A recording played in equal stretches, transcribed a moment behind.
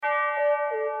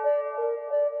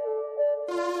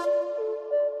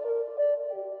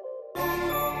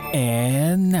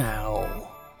And now,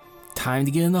 time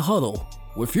to get in the huddle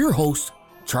with your host,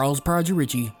 Charles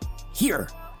Ritchie, here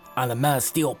on the Mass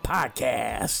Steel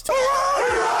Podcast.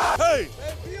 Hey,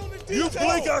 you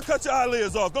blink, I'll cut your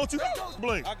eyelids off. Don't you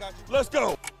blink. Let's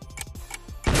go.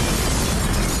 You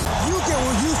get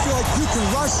where you feel like you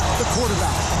can rush the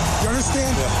quarterback. You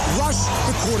understand? Yeah. Rush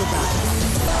the quarterback.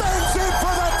 Bangs in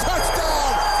for the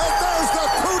touchdown, and there's the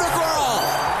coup de grace.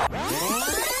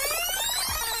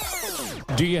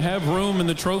 Do you have room in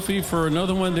the trophy for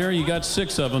another one there? You got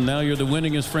 6 of them now. You're the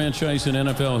winningest franchise in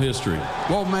NFL history.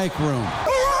 We'll make room.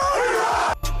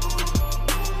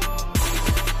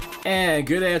 And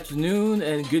good afternoon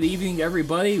and good evening,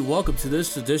 everybody. Welcome to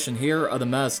this edition here of the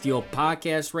Mass Steel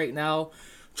Podcast right now.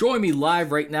 Join me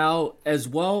live right now as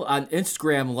well on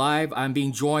Instagram Live. I'm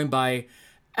being joined by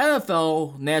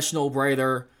NFL national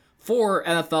writer for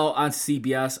NFL on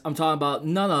CBS. I'm talking about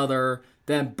none other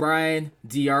than Brian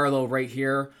Diarlo right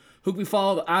here, who can be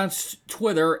followed on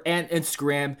Twitter and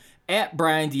Instagram at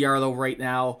Brian Diarlo right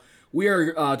now. We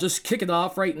are just kicking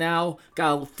off right now.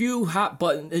 Got a few hot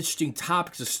button interesting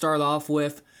topics to start off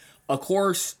with. Of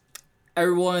course,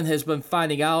 everyone has been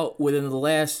finding out within the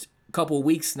last couple of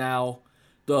weeks now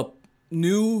the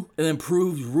new and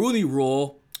improved Rooney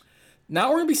Rule. Now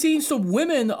we're going to be seeing some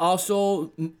women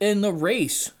also in the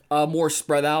race, more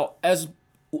spread out, as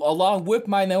along with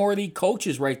minority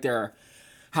coaches right there.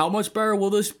 How much better will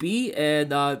this be? And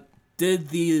did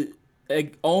the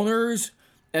owners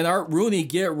and Art Rooney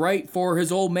get it right for his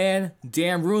old man,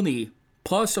 Dan Rooney?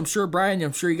 Plus, I'm sure, Brian,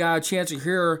 you got a chance to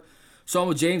hear some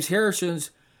of James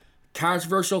Harrison's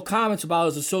controversial comments about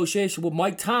his association with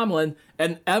Mike Tomlin.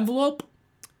 An envelope?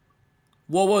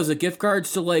 What was it? Gift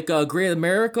cards to like Great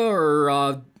America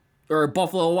or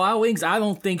Buffalo Wild Wings? I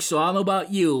don't think so. I don't know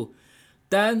about you.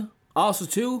 Then, also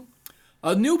too,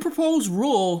 a new proposed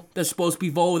rule that's supposed to be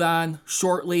voted on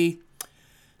shortly,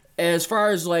 as far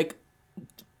as like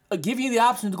giving you the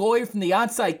option to go away from the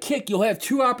onside kick. You'll have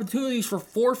 2 opportunities for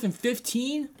 4th and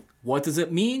 15. What does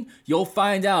it mean? You'll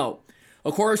find out.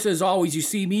 Of course, as always, you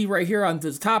see me right here on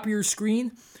the top of your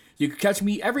screen. You can catch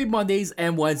me every Mondays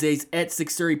and Wednesdays at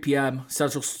 6:30 p.m.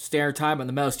 Central Standard Time on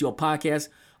the Metal Steel Podcast.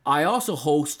 I also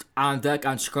host On Deck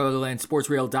on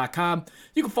ChicagolandSportsRadio.com.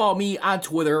 You can follow me on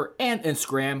Twitter and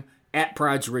Instagram at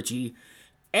ProdsRichie,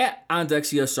 at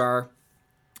OnDeckCSR.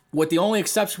 With the only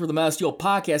exception for the Metal Steel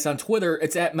Podcast on Twitter,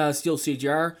 it's at Metal Steel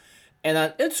CGR, and on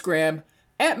Instagram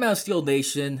at Metal Steel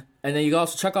Nation. And then you can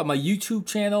also check out my YouTube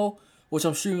channel, which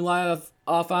I'm streaming live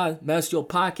off on Metal Steel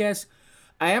Podcast.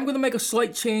 I am going to make a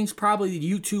slight change probably to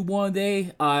YouTube one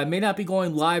day. I may not be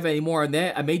going live anymore on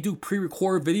that. I may do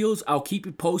pre-recorded videos. I'll keep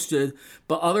you posted.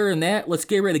 But other than that, let's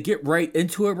get ready to get right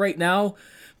into it right now.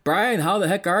 Brian, how the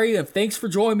heck are you? And thanks for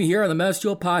joining me here on the Metal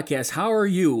Steel Podcast. How are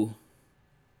you?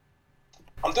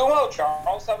 I'm doing well,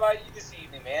 Charles. How about you this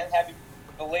evening, man? Happy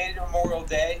belated Memorial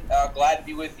Day. Glad to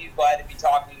be with you. Glad to be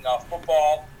talking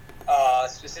football,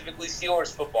 specifically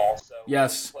Steelers football. So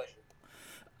yes.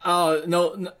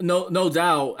 No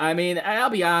doubt. I mean,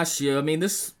 I'll be honest with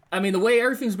you. The way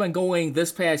everything's been going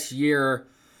this past year,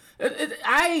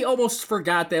 I almost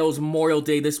forgot that it was Memorial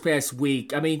Day this past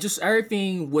week. I mean, just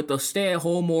everything with the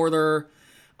stay-at-home order,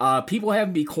 people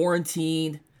having to be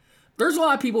quarantined. There's a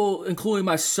lot of people, including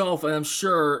myself, and I'm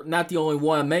sure not the only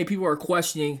one, many people are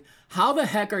questioning, how the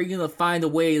heck are you going to find a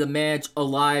way to manage a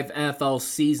live NFL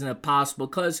season if possible?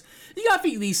 Because you got to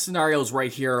think of these scenarios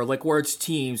right here, like where it's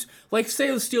teams. Like, say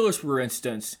the Steelers, for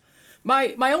instance.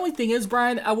 My only thing is,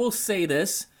 Brian, I will say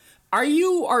this. Are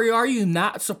you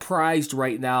not surprised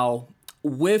right now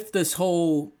with this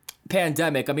whole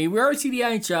pandemic? I mean, we already see the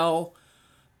NHL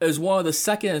as one of the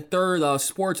second and third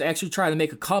sports actually trying to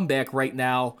make a comeback right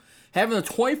now, having a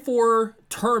 24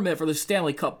 tournament for the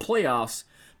Stanley Cup playoffs.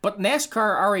 But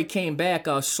NASCAR already came back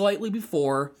slightly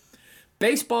before.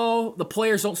 Baseball, the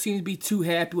players don't seem to be too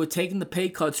happy with taking the pay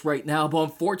cuts right now. But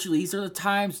unfortunately, these are the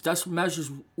times, desperate measures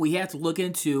we have to look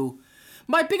into.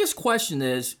 My biggest question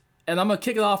is, and I'm going to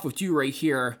kick it off with you right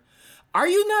here. Are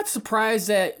you not surprised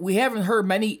that we haven't heard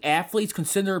many athletes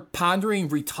consider pondering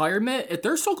retirement? If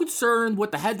they're so concerned with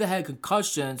the head-to-head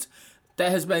concussions that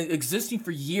has been existing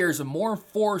for years and more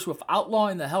enforced with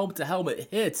outlawing the helmet-to-helmet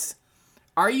hits,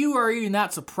 are you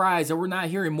not surprised that we're not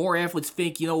hearing more athletes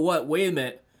think, you know what, wait a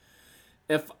minute,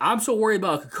 if I'm so worried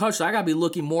about a concussion, I got to be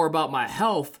looking more about my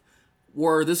health,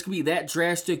 where this could be that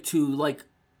drastic to, like,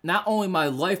 not only my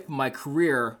life, but my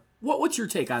career. What's your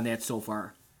take on that so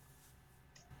far?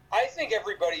 I think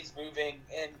everybody's moving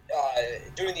and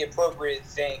doing the appropriate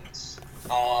things.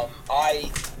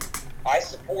 I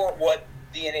support what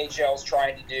the NHL is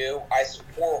trying to do. I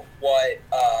support what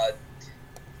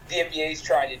the NBA is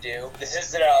trying to do. This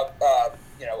isn't a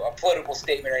political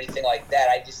statement or anything like that.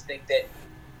 I just think that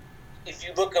if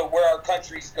you look at where our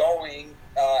country's going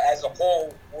as a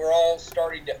whole, we're all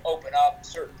starting to open up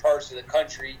certain parts of the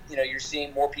country. You're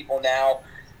seeing more people now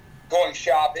going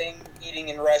shopping, eating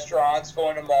in restaurants,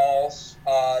 going to malls.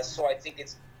 So I think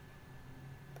it's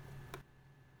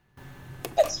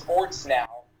at sports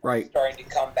now starting to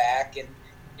come back. And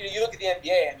you look at the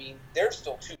NBA, I mean, they're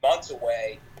still 2 months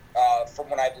away from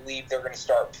when I believe they're going to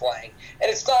start playing. And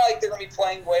it's not like they're going to be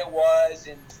playing the way it was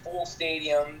in full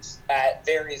stadiums at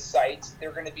various sites.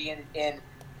 They're going to be in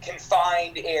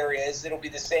confined areas. It'll be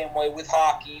the same way with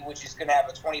hockey, which is going to have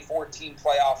a 24-team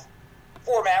playoff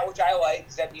format, which I like,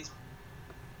 because that means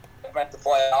we're at the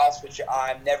playoffs, which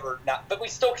I'm never not. But we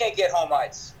still can't get home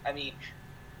ice. I mean,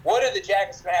 what are the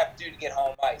Jackets going to have to do to get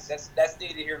home ice? That's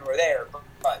neither here nor there.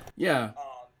 But yeah.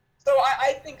 So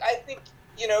I think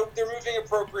they're moving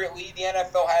appropriately. The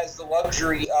NFL has the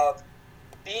luxury of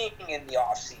being in the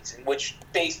off season, which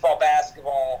baseball,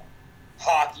 basketball,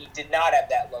 hockey did not have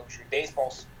that luxury.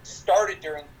 Baseball was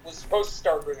supposed to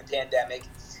start during the pandemic.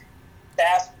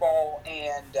 Basketball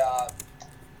and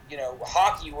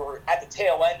hockey were at the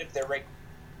tail end of their regular.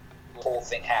 The whole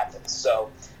thing happened. So,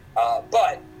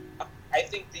 but I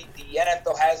think the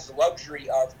NFL has the luxury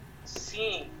of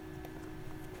seeing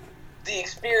the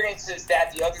experiences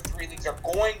that the other three leagues are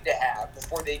going to have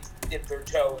before they dip their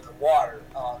toe in the water.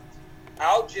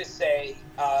 I'll just say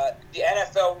the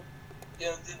NFL,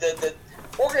 the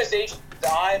organizations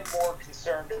that I'm more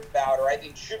concerned about, or I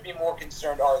think should be more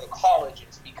concerned, are the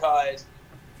colleges, because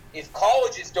if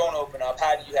colleges don't open up,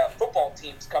 how do you have football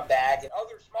teams come back and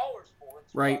other smaller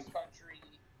sports, cross country,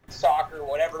 soccer,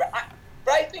 whatever?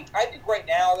 But I think right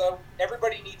now, though,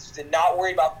 everybody needs to not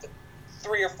worry about the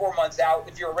 3 or 4 months out.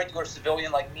 If you're a regular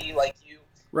civilian like me, like you,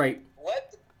 let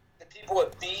the people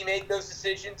at B make those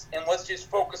decisions, and let's just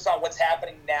focus on what's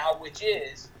happening now, which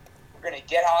is we're going to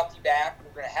get hockey back,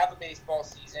 we're going to have a baseball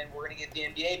season, we're going to get the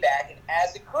NBA back, and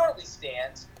as it currently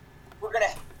stands, we're going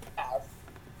to have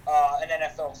an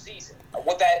NFL season.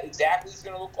 What that exactly is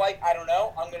going to look like, I don't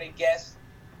know. I'm going to guess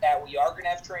that we are going to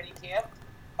have training camp.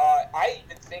 I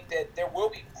even think that there will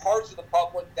be parts of the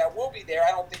public that will be there. I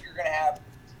don't think you're going to have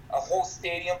a whole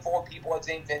stadium full of people at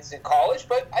St. Vincent College,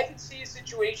 but I can see a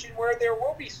situation where there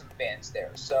will be some fans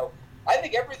there. So I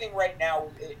think everything right now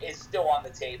is still on the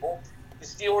table. The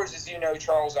Steelers, as you know,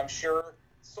 Charles, I'm sure,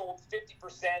 sold 50%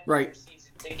 of their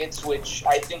season tickets, which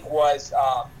I think was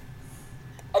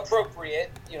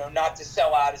appropriate, not to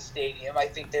sell out a stadium. I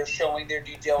think they're showing their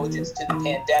due diligence to the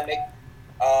pandemic.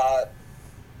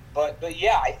 But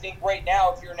yeah, I think right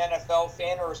now, if you're an NFL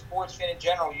fan or a sports fan in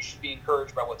general, you should be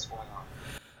encouraged by what's going on.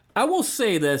 I will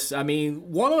say this. I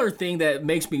mean, one other thing that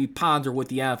makes me ponder with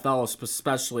the NFL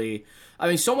especially, I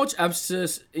mean, so much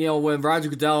emphasis, when Roger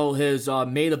Goodell has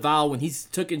made a vow when he's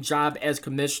taken job as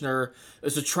commissioner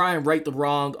is to try and right the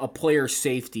wrong of player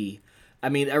safety. I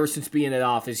mean, ever since being in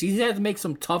office, he's had to make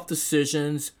some tough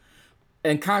decisions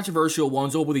and controversial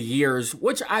ones over the years,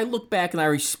 which I look back and I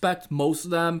respect most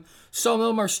of them. Some of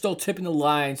them are still tipping the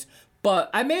lines, but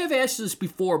I may have asked this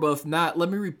before, but if not,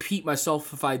 let me repeat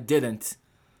myself if I didn't.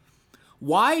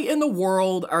 Why in the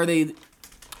world are they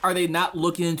not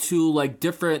looking into like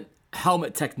different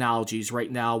helmet technologies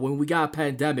right now when we got a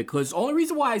pandemic? Because the only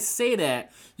reason why I say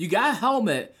that, you got a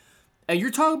helmet and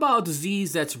you're talking about a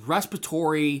disease that's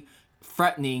respiratory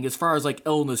threatening as far as like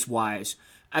illness wise.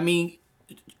 I mean,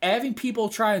 having people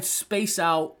try and space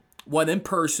out when in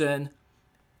person,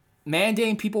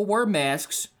 mandating people wear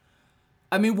masks.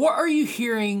 I mean, what are you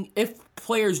hearing if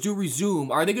players do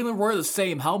resume? Are they going to wear the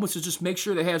same helmets to just make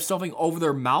sure they have something over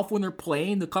their mouth when they're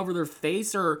playing to cover their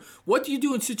face? Or what do you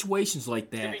do in situations like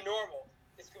that? It's going to be normal.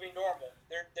 It's going to be normal.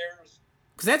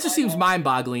 Because that just seems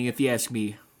mind-boggling if you ask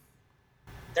me.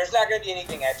 There's not going to be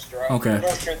anything extra. Okay.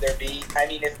 Nor should there be. I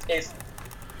mean,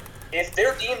 if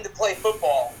they're deemed to play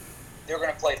football, they're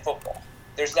going to play football.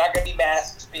 There's not going to be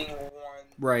masks being worn.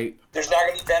 Right. There's not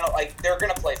going to be they're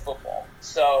going to play football.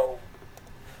 So,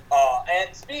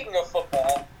 and speaking of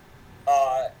football,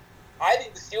 I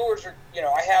think the Steelers are,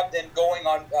 I have them going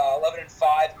on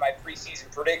 11-5 in my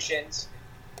preseason predictions.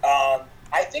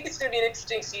 I think it's going to be an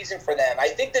interesting season for them. I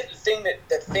think that the thing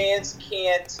that fans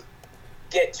can't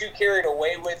get too carried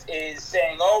away with is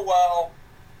saying, oh, well,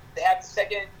 they have the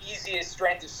second easiest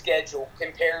strength of schedule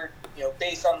compared,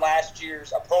 based on last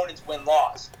year's opponent's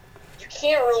win-loss. You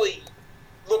can't really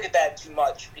look at that too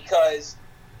much because,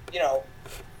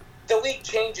 the league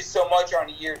changes so much on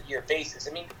a year-to-year basis.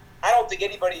 I mean, I don't think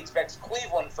anybody expects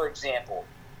Cleveland, for example,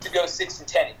 to go 6-10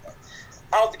 again.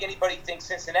 I don't think anybody thinks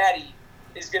Cincinnati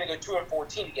is going to go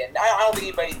 2-14 again. I don't think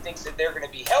anybody thinks that they're going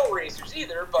to be hell raisers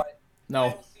either, but no. I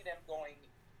don't see them going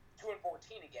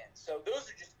 2-14 again. So those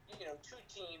are just two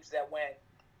teams that went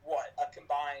a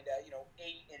combined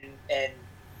 8 and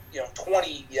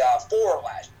 24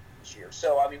 last year.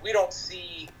 So I mean we don't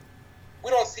see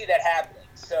that happening.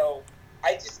 So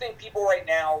I just think people right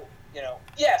now,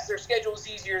 yes, their schedule is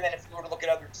easier than if you were to look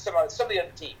at some of the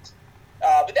other teams.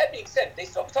 But that being said, they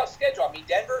still have a tough schedule. I mean,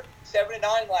 Denver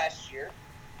 7-9 last year,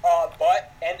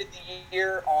 but ended the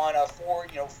year on a 4.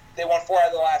 They won 4 out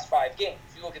of the last 5 games.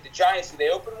 If you look at the Giants, who they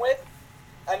open with,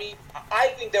 I mean, I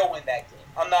think they'll win that game.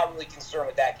 I'm not really concerned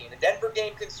with that game. The Denver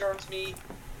game concerns me.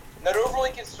 Not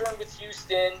overly concerned with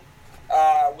Houston,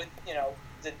 with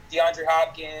the DeAndre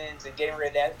Hopkins and getting rid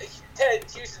of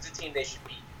that. Houston's a team they should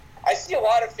beat. I see a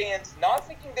lot of fans not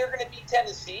thinking they're going to beat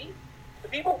Tennessee,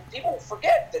 but people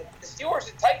forget that the Steelers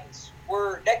and Titans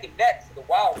were neck and neck for the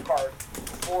wild card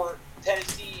before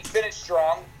Tennessee finished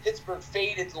strong. Pittsburgh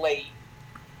faded late,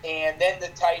 and then the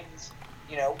Titans,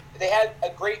 they had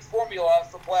a great formula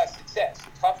for playoff success.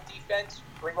 Tough defense,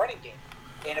 great running game,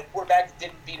 and a quarterback that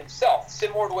didn't beat himself,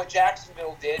 similar to what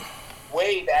Jacksonville did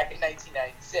way back in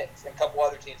 1996, and a couple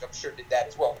other teams I'm sure did that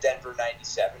as well. Denver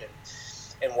 97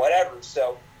 and whatever.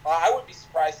 So I would be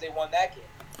surprised if they won that game.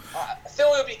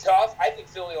 Philly will be tough. I think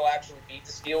Philly will actually beat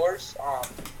the Steelers.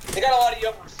 They got a lot of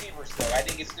young receivers, though. I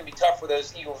think it's going to be tough for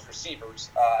those Eagles receivers.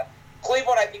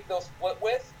 Cleveland, I think they'll split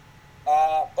with.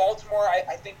 Baltimore,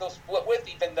 I think they'll split with,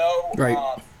 even though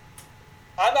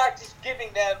I'm not just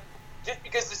giving them, just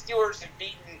because the Steelers have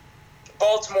beaten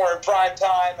Baltimore in prime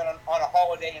time and on a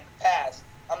holiday in the past,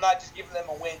 I'm not just giving them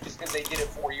a win just because they did it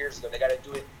 4 years ago. They got to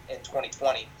do it in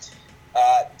 2020.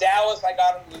 Dallas, I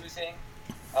got them losing.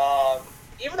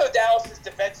 Even though Dallas's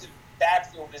defensive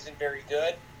backfield isn't very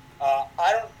good,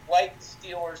 I don't like the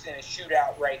Steelers in a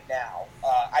shootout right now.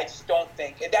 I just don't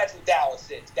think, and that's what Dallas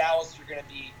is. Dallas, you're going to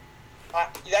be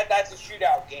that's a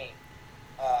shootout game.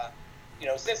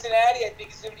 Cincinnati, I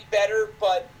think is going to be better,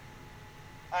 but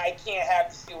I can't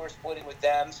have the Steelers splitting with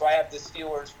them, so I have the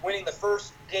Steelers winning the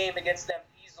first game against them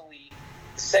easily.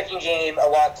 The second game a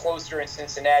lot closer in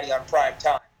Cincinnati on prime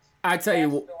time. I tell you,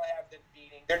 I have them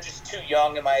beating. They're just too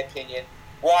young, in my opinion.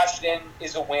 Washington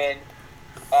is a win.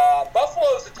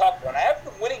 Buffalo is a tough one. I have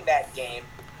them winning that game,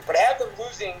 but I have them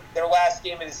losing their last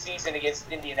game of the season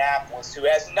against Indianapolis, who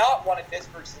has not won at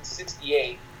Pittsburgh since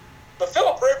 '68. But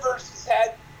Phillip Rivers has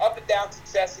had up and down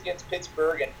success against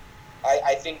Pittsburgh, and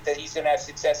I think that he's going to have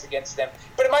success against them.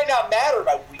 But it might not matter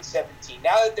by week 17.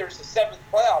 Now that there's a 7th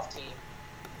playoff team,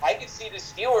 I could see the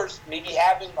Steelers maybe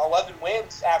having 11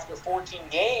 wins after 14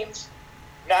 games,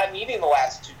 not needing the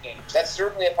last 2 games. That's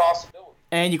certainly a possibility.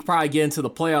 And you could probably get into the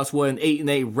playoffs with an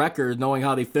 8-8 record, knowing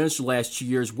how they finished the last 2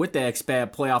 years with that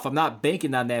expanded playoff. I'm not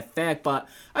banking on that fact, but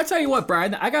I tell you what,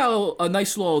 Brian, I got a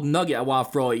nice little nugget I want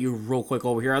to throw at you real quick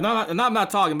over here. And I'm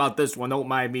not talking about this one. Don't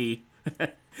mind me.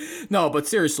 No, but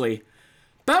seriously.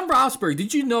 Ben Roethlisberger,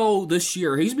 did you know this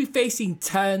year he's going to be facing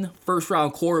 10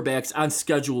 first-round quarterbacks on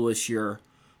schedule this year?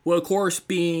 Well, of course,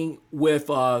 being with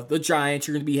the Giants,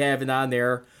 you're going to be having on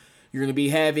there. You're going to be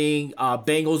having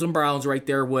Bengals and Browns right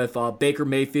there with Baker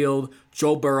Mayfield,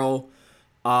 Joe Burrow.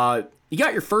 You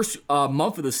got your first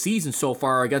month of the season so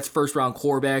far against first-round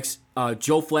quarterbacks.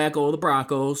 Joe Flacco of the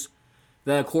Broncos.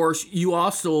 Then, of course, you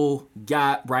also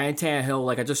got Ryan Tannehill,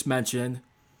 like I just mentioned.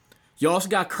 You also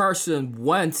got Carson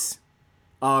Wentz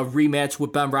rematch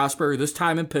with Ben Roethlisberger, this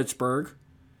time in Pittsburgh.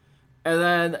 And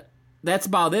then that's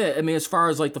about it. I mean, as far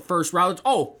as like the first round.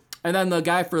 Oh, and then the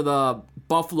guy for the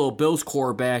Buffalo Bills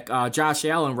quarterback, Josh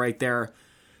Allen right there.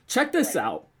 Check this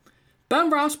out.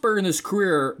 Ben Roethlisberger in his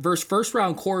career versus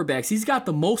first-round quarterbacks, he's got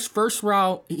the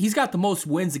most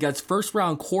wins against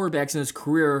first-round quarterbacks in his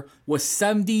career with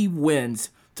 70 wins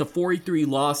to 43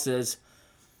 losses.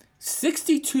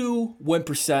 62 win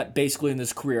percent basically in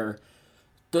his career.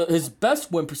 His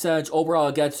best win percentage overall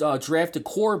against drafted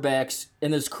quarterbacks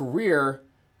in his career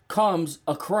comes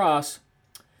across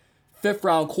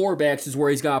fifth-round quarterbacks is where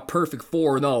he's got a perfect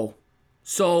 4-0.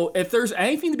 So if there's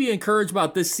anything to be encouraged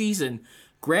about this season,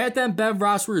 granted that Ben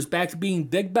Roethlisberger is back to being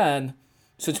Big Ben,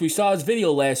 since we saw his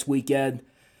video last weekend.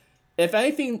 If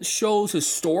anything shows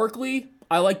historically,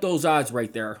 I like those odds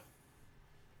right there.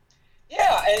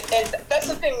 Yeah, and that's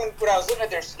the thing. When I was looking at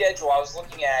their schedule, I was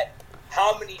looking at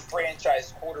how many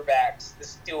franchise quarterbacks the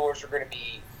Steelers are going to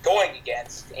be going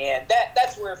against, and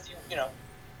that's where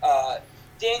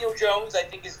Daniel Jones, I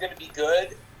think, is going to be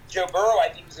good. Joe Burrow, I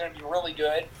think, is going to be really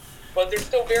good. But they're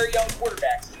still very young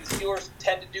quarterbacks, and the Steelers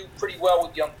tend to do pretty well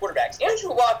with young quarterbacks. Andrew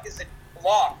Luck is a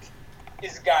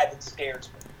guy that scares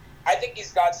me. I think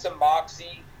he's got some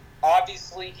moxie.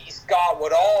 Obviously, he's got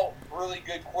what all really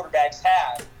good quarterbacks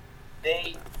have.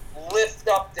 They lift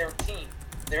up their team.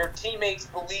 Their teammates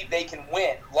believe they can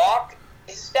win. Locke,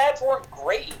 his stats weren't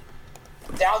great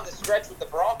down the stretch with the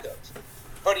Broncos,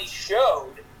 but he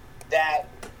showed that,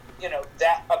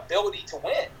 that ability to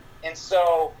win. And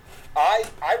so I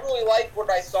really like what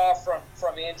I saw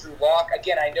from Andrew Locke.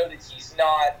 Again, I know that he's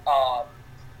not,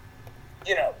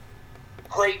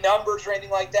 great numbers or anything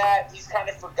like that. He's kind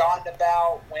of forgotten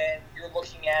about when you're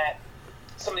looking at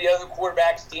some of the other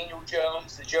quarterbacks, Daniel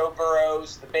Jones, the Joe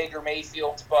Burrows, the Baker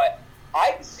Mayfields. But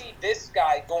I can see this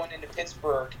guy going into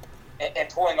Pittsburgh and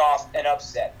pulling off an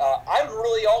upset. I'm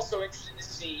really also interested to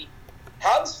see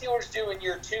how the Steelers do in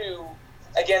year 2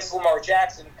 against Lamar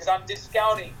Jackson, because I'm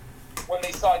discounting when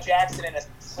they saw Jackson in a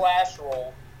slash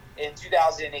roll in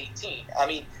 2018. I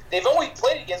mean, they've only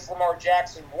played against Lamar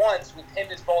Jackson once with him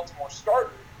as Baltimore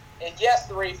starter. And yes,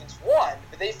 the Ravens won,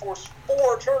 but they forced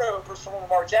 4 turnovers from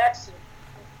Lamar Jackson,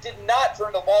 who did not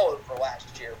turn the ball over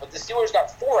last year. But the Steelers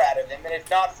got 4 out of him, and if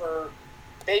not for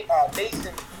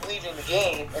Mason leaving the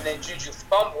game and then Juju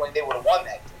fumbling, they would have won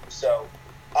that game. So,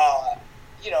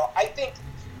 I think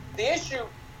the issue,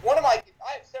 I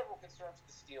have several concerns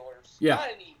with the Steelers. Yeah. Not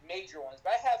any major ones,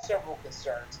 but I have several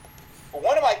concerns. But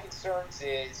one of my concerns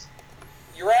is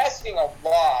you're asking a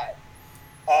lot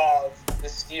of the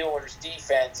Steelers'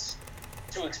 defense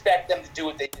to expect them to do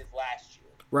what they did last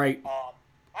year. Right.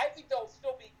 I think they'll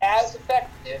still be as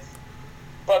effective,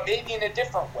 but maybe in a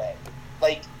different way.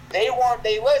 Like, they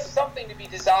left something to be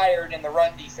desired in the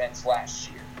run defense last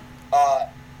year.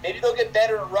 Maybe they'll get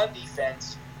better at run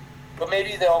defense, but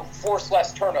maybe they'll force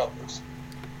less turnovers.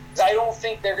 Because I don't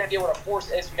think they're going to be able to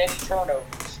force as many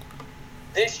turnovers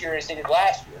this year as they did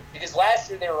last year. Because last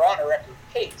year they were on a record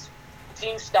pace. The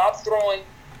team stopped throwing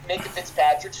Minka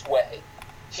Fitzpatrick's way.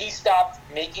 He stopped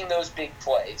making those big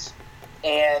plays.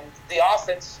 And the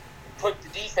offense put the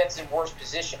defense in worse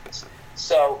positions.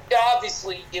 So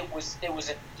obviously it was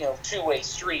a two-way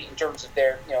street in terms of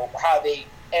their how they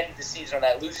ended the season on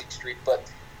that losing streak. But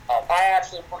I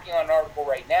actually am working on an article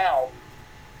right now.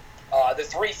 The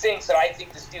 3 things that I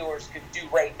think the Steelers could do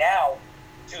right now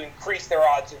to increase their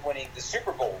odds of winning the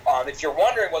Super Bowl. If you're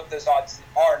wondering what those odds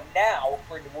are now,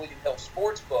 according to William Hill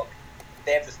Sportsbook,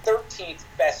 they have the 13th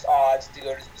best odds to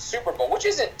go to the Super Bowl, which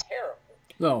isn't terrible.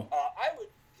 No. I would.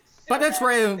 But that's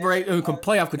right in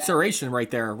playoff consideration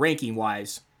right there,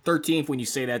 ranking-wise. 13th, when you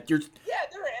say that, you're... Yeah,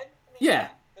 they're in. Yeah.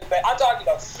 But I'm talking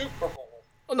about Super Bowl.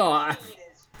 No,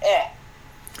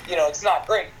 it's not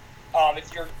great.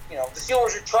 If you're, the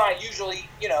Steelers are trying usually,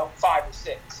 5 or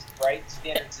 6, right?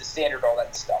 Standard's the standard, all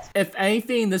that stuff. If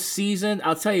anything this season,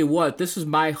 I'll tell you what, this is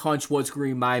my hunch what's going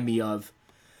to remind me of.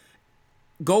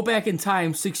 Go back in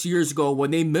time 6 years ago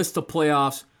when they missed the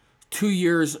playoffs 2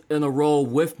 years in a row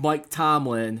with Mike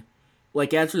Tomlin,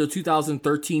 like after the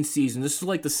 2013 season. This is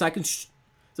like this is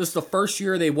the first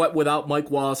year they went without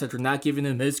Mike Wallace after not giving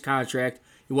him his contract.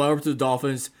 He went over to the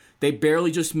Dolphins. They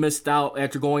barely just missed out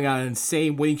after going on an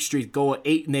insane winning streak, going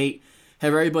 8-8,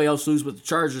 have everybody else lose with the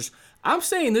Chargers. I'm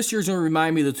saying this year's going to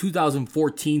remind me of the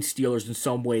 2014 Steelers in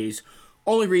some ways.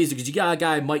 Only reason, because you got a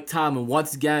guy, Mike Tomlin,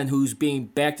 once again, who's being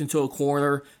backed into a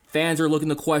corner. Fans are looking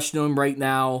to question him right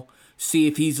now, see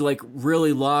if he's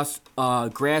really lost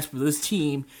grasp of this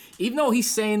team. Even though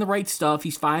he's saying the right stuff,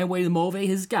 he's finding a way to motivate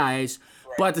his guys.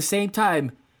 Right. But at the same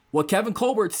time, what Kevin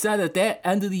Colbert said at that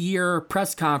end of the year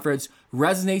press conference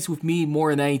resonates with me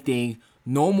more than anything.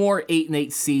 No more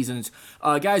 8-8 seasons.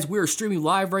 Guys, we are streaming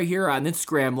live right here on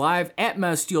Instagram Live at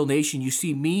Mass Steel Nation. You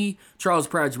see me, Charles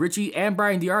Prads Ritchie, and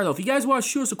Brian DiArdo. If you guys want to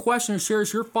shoot us a question or share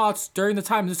us your thoughts during the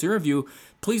time of this interview,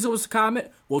 please leave us a comment.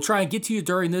 We'll try and get to you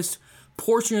during this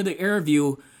portion of the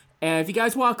interview. And if you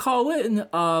guys want to call in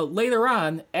later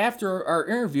on after our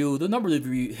interview, the number that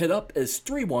we hit up is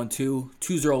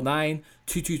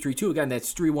 312-209-2232. Again,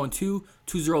 that's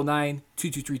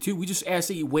 312-209-2232. We just ask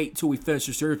that you wait until we finish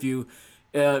this interview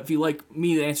if you'd like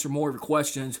me to answer more of your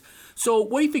questions. So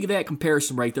what do you think of that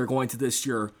comparison right there going to this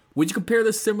year? Would you compare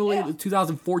this similarly to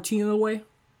 2014 in a way?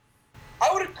 I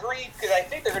would agree, because I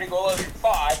think they're going to go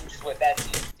 11-5, which is what that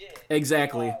team did.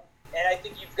 Exactly. And I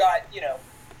think you've got,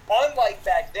 unlike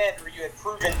back then where you had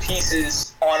proven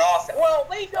pieces on offense. Well,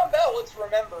 Le'Veon Bell, let's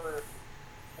remember,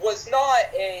 was not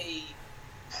a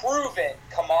proven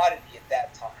commodity at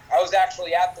that time. I was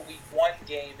actually at the Week 1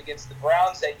 game against the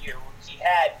Browns that year. He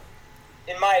had,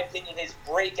 in my opinion, his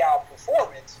breakout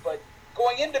performance. But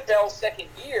going into Bell's second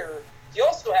year, he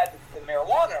also had the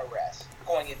marijuana arrest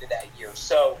going into that year.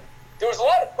 So there was a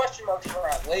lot of question marks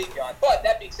around Le'Veon. But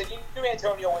that being said, you knew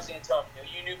Antonio was Antonio.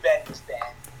 You knew Ben was Ben.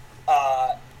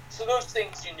 So those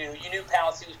things you knew. You knew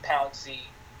Pouncey was Pouncey.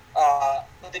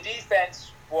 The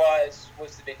defense was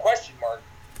the big question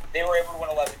they were able to win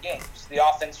 11 games. The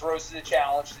offense rose to the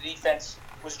challenge. The defense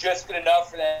was just good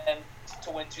enough for them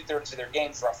to win 2/3 of their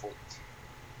games, roughly.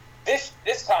 This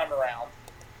time around,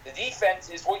 the defense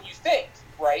is what you think,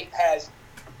 right? Has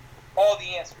all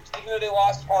the answers. Even though they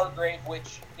lost Hargrave,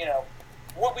 which, we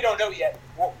don't know yet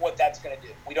what that's going to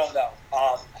do. We don't know.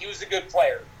 He was a good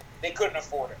player. They couldn't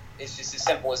afford him. It's just as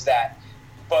simple as that.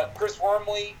 But Chris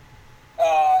Wormley,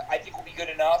 I think, will be good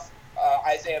enough.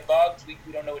 Isaiah Buggs, we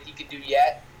don't know what he can do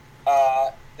yet.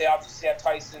 They obviously have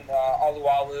Tyson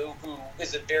Alualu, who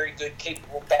is a very good,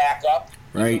 capable backup.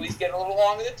 Right. He's getting a little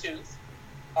long in the tooth.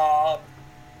 But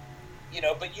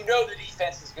the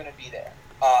defense is going to be there.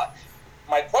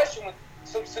 My question was,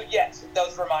 so yes, it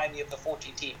does remind me of the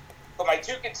 14 team. But my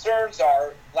two concerns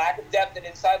are lack of depth at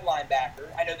inside linebacker.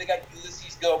 I know they got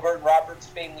Ulysses Gilbert and Robert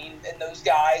Spallane and those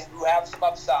guys who have some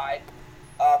upside.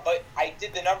 But I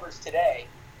did the numbers today.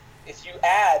 If you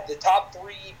add the top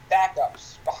three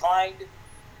backups behind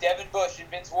Devin Bush and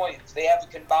Vince Williams, they have a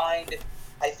combined,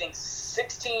 I think,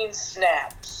 16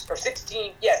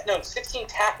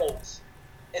 tackles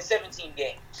in 17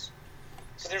 games.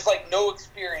 So there's no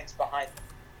experience behind them.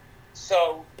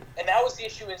 So, and that was the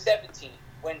issue in 17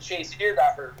 when Shazier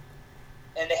got hurt,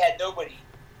 and they had nobody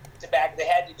to back. They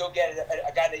had to go get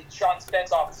a guy named Sean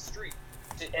Spence off the street,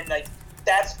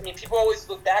 people always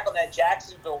look back on that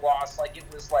Jacksonville loss like it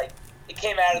was it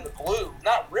came out of the blue.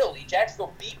 Not really.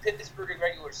 Jacksonville beat Pittsburgh in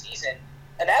regular season,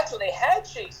 and that's when they had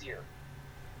Shazier.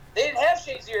 They didn't have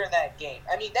Shazier in that game.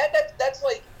 I mean, that's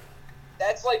like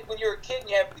when you're a kid and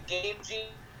you have the Game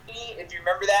Genie, if you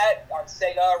remember that, on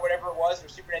Sega or whatever it was, or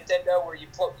Super Nintendo, where you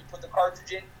put the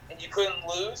cartridge in and you couldn't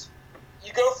lose.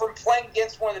 You go from playing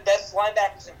against one of the best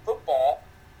linebackers in football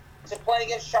to playing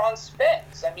against Sean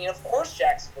Spence. I mean, of course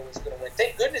Jacksonville was going to win.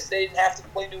 Thank goodness they didn't have to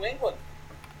play New England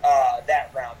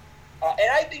that round.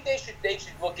 And I think they should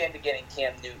look into getting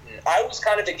Cam Newton. I was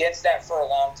kind of against that for a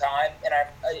long time, and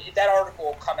that article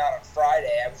will come out on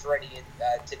Friday. I was writing it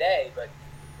today, but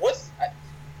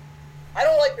I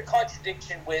don't like the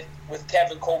contradiction with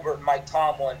Kevin Colbert and Mike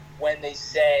Tomlin when they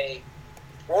say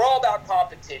we're all about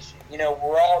competition.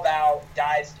 We're all about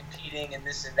guys competing and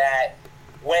this and that.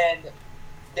 When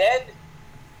Ben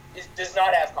does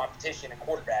not have competition in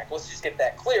quarterback. Let's just get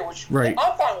that clear, which right.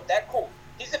 I'm fine with that. Cool.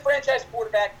 He's a franchise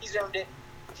quarterback. He's earned it.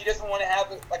 He doesn't want to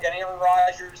have an Aaron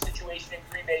Rodgers situation in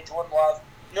Green Bay, Jordan Love.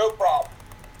 No problem.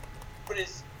 But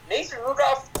is Mason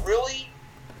Rudolph really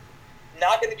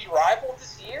not going to be rivaled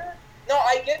this year? No,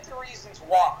 I get the reasons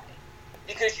why.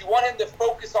 Because you want him to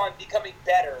focus on becoming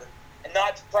better and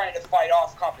not trying to fight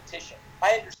off competition.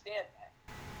 I understand that.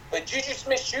 But Juju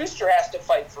Smith-Schuster has to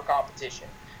fight for competition.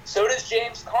 So does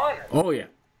James Conner. Oh, yeah.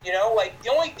 The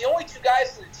only two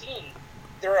guys on the team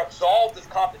that are absolved of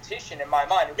competition in my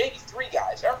mind, or maybe three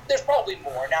guys. There's probably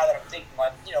more now that I'm thinking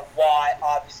Watt,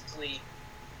 obviously,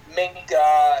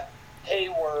 Minka,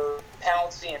 Hayward,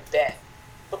 Pouncey, and Ben.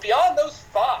 But beyond those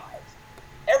five,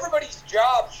 everybody's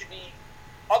job should be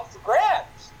up for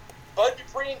grabs. Bud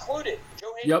Dupree included.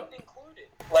 Joe Hayden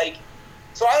included.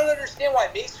 So I don't understand why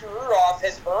Mason Rudolph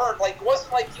has earned, it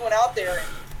wasn't like he went out there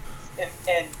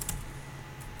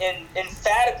and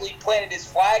emphatically planted his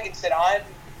flag and said, I'm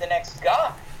the next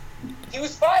guy. He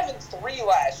was 5-3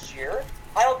 last year.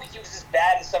 I don't think he was as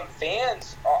bad as some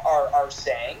fans are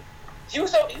saying. He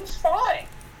was fine.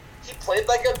 He played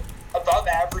like a above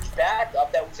average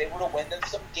backup that was able to win them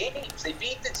some games. They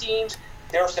beat the teams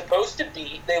they were supposed to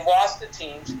beat. They lost the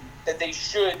teams that they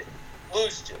should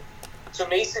lose to. So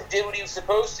Mason did what he was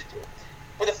supposed to do.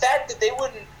 But the fact that they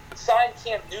wouldn't sign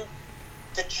Cam Newton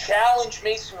to challenge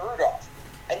Mason Rudolph,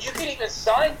 and you could even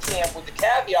sign Cam with the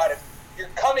caveat of you're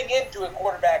coming into a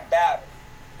quarterback battle.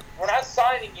 We're not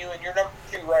signing you and you're number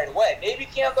 2 right away. Maybe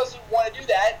Cam doesn't want to do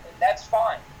that, and that's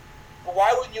fine. But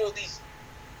why wouldn't you at least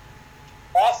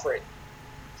offer it?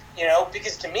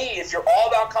 Because to me, if you're all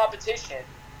about competition,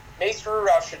 Mason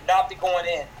Rudolph should not be going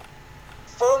in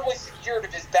firmly secured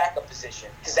of his backup position,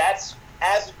 because that's,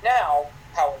 as of now,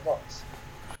 how it looks.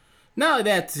 Not only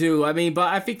that, too, but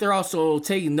I think they're also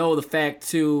taking note of the fact,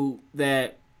 too,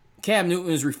 that Cam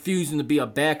Newton is refusing to be a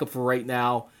backup for right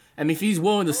now. If he's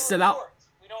willing to sit out...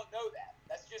 We don't know that.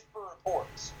 That's just for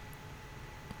reports.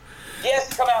 He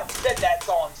hasn't come out and said that's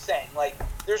all I'm saying.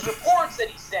 There's reports that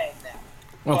he's saying that.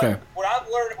 Okay. But what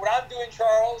I'm doing,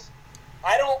 Charles,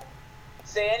 I don't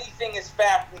say anything is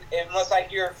fact unless I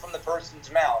hear it from the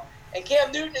person's mouth. And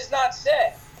Cam Newton has not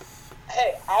said,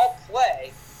 hey, I'll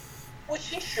play, which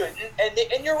he shouldn't.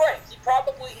 And you're right. He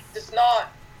probably does not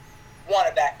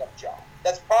want a backup job.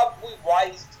 That's probably why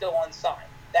he's still unsigned.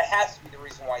 That has to be the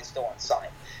reason why he's still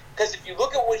unsigned. Because if you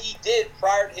look at what he did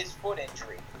prior to his foot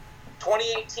injury,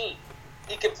 2018,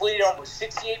 He completed almost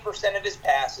 68% of his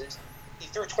passes. He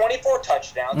threw 24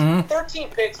 touchdowns, 13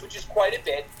 picks, which is quite a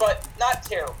bit, but not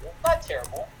terrible. Not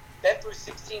terrible. Then threw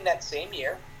 16 that same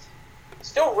year.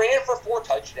 Still ran for 4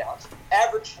 touchdowns,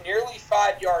 averaged nearly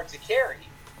 5 yards a carry.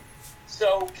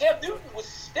 So Cam Newton was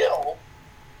still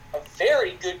a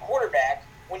very good quarterback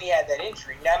when he had that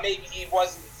injury. Now maybe he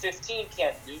wasn't 15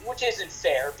 Cam Newton, which isn't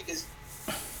fair because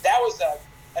that was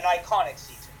an iconic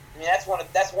season. I mean,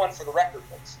 that's one for the record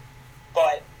books.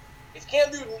 But if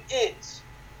Cam Newton is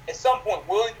at some point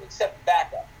willing to accept the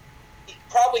backup, he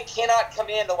probably cannot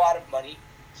command a lot of money.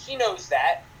 He knows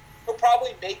that. He'll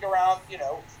probably make around,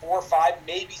 4 or 5,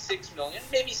 maybe $6 million,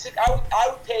 maybe 6. I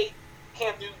would pay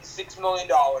Cam Newton $6 million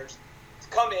to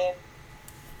come in,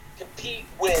 compete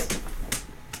with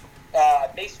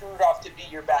Mason Rudolph to be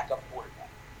your backup quarterback,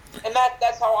 and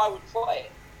that's how I would play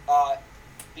it,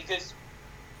 because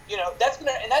that's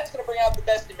gonna bring out the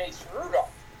best in Mason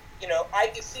Rudolph.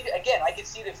 I can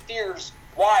see the fears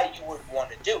why you would want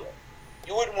to do it.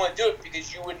 You wouldn't want to do it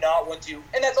because you would not want to,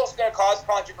 and that's also going to cause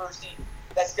controversy.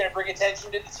 That's going to bring attention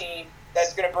to the team.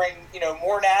 That's going to bring,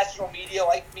 more national media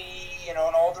like me, and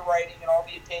all the writing and all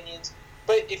the opinions.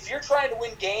 But if you're trying to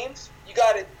win games, you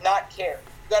got to not care.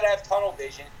 You got to have tunnel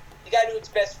vision. You got to do what's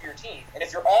best for your team. And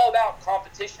if you're all about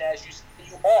competition as you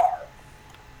are,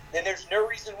 then there's no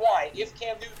reason why, if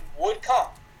Cam Newton would come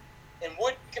and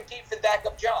would compete for the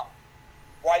backup job,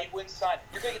 why you wouldn't sign him.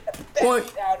 You're going to get the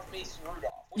best out of Mason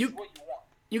Rudolph, which is what you want.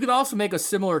 You could also make a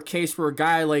similar case for a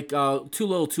guy like too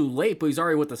little too late, but he's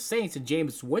already with the Saints, and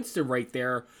Jameis Winston right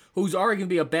there, who's already going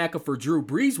to be a backup for Drew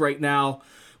Brees right now,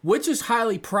 which is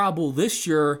highly probable this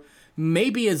year,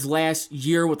 maybe his last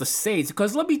year with the Saints.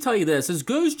 Because let me tell you this, as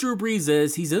good as Drew Brees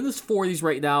is, he's in his 40s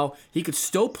right now, he could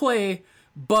still play,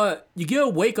 but you get a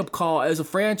wake-up call as a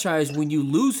franchise when you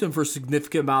lose him for a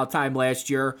significant amount of time last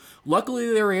year.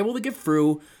 Luckily, they were able to get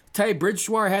through. Teddy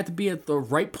Bridgewater had to be at the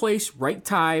right place, right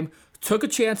time, took a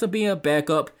chance of being a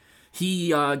backup. He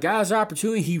got his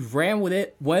opportunity. He ran with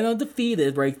it, went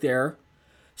undefeated right there.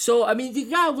 So, I mean, you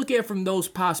got to look at it from those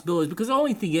possibilities, because the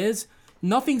only thing is,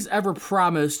 nothing's ever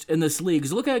promised in this league.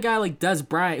 Because look at a guy like Des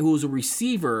Bryant, who was a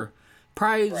receiver,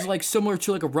 probably is like similar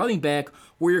to like a running back,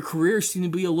 where your career seems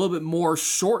to be a little bit more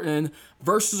shortened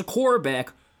versus a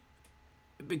quarterback.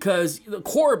 Because the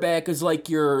quarterback is like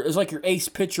your ace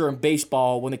pitcher in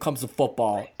baseball when it comes to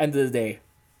football, end of the day.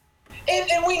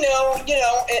 And we know,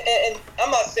 and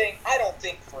I'm not saying, I don't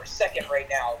think for a second right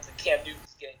now that Cam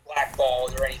Newton's getting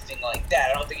blackballed or anything like that.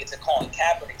 I don't think it's a Colin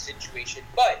Kaepernick situation.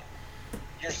 But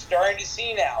you're starting to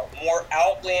see now more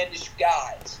outlandish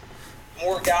guys,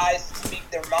 more guys that speak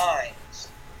their minds.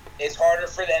 It's harder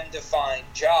for them to find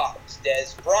jobs. Des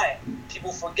Bryant,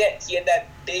 people forget, he had that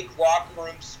big locker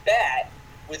room spat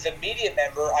with a media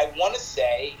member. I want to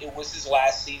say it was his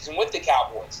last season with the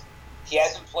Cowboys. He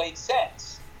hasn't played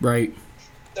since. Right.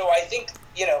 So I think,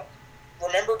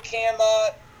 remember Cam,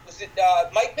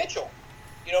 Mike Mitchell?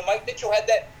 Mike Mitchell had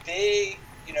that big,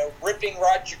 ripping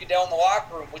Roger Goodell in the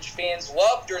locker room, which fans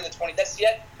loved during the 20.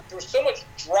 There was so much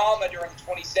drama during the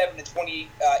 2017 and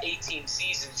 2018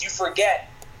 seasons. You forget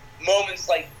moments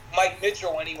like Mike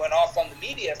Mitchell when he went off on the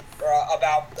media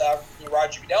about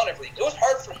Roger Goodell and everything. It was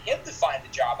hard for him to find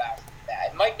a job after that.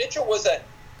 And Mike Mitchell was a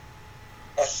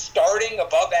starting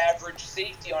above-average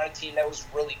safety on a team that was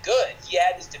really good. He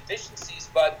had his deficiencies,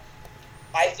 but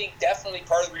I think definitely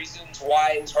part of the reasons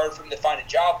why it was hard for him to find a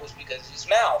job was because of his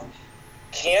mouth.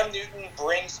 Cam Newton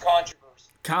brings controversy.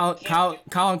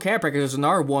 Colin Kaepernick is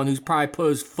another one who's probably put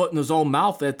his foot in his own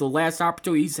mouth at the last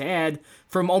opportunity he's had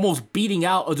from almost beating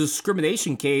out a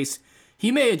discrimination case. He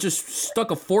may have just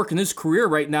stuck a fork in his career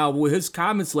right now with his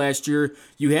comments last year.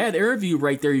 You had an interview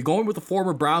right there. You're going with the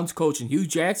former Browns coach and Hugh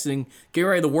Jackson, getting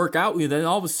ready to work out with you. Then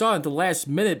all of a sudden, at the last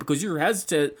minute, because you're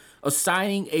hesitant of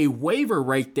signing a waiver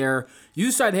right there, you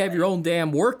decide to have your own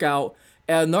damn workout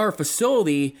at another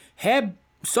facility. Had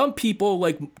some people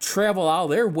travel out of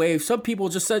their way. Some people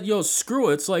just said, screw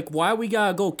it. It's like, why we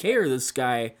gotta go care this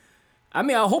guy? I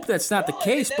mean, I hope that's not the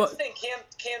case, but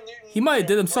Cam Newton, he might have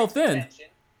did himself in.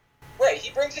 Right,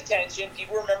 he brings attention.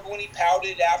 People remember when he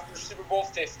pouted after Super Bowl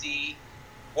 50,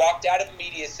 walked out of a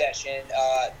media session.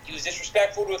 He was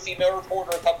disrespectful to a female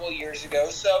reporter a couple of years ago.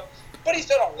 But he's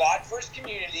done a lot for his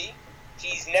community.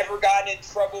 He's never gotten in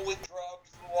trouble with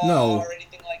drugs, law, or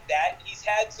anything like that. He's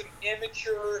had some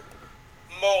immature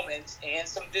moments and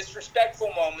some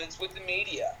disrespectful moments with the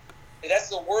media. And that's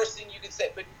the worst thing you can say.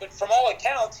 But from all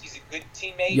accounts, he's a good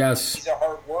teammate. Yes. He's a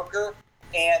hard worker.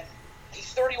 And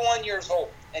he's 31 years old.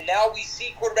 And now we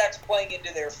see quarterbacks playing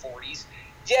into their 40s.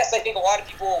 Yes, I think a lot of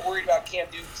people are worried about Cam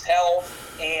Newton's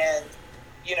health and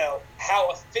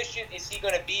how efficient is he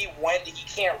going to be when he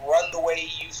can't run the way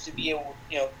he used to be able,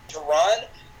 to run?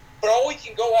 But all we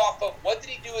can go off of, what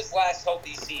did he do his last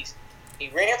healthy season? He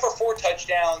ran for 4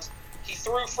 touchdowns. He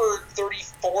threw for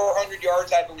 3,400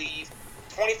 yards, I believe,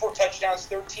 24 touchdowns,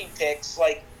 13 picks.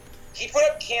 Like, he put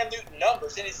up Cam Newton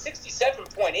numbers, and his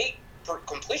 67.8 for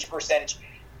completion percentage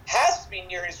has to be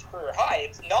near his career high.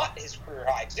 It's not his career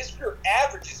high, because his career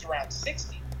average is around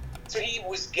 60. So he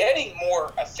was getting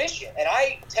more efficient. And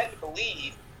I tend to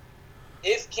believe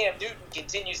if Cam Newton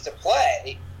continues to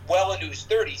play well into his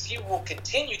 30s, he will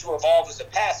continue to evolve as a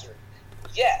passer.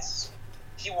 Yes,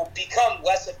 he will become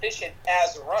less efficient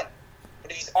as a runner.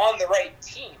 But if he's on the right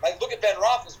team, like look at Ben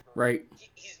Roethlisberger. Right.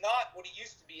 He's not what he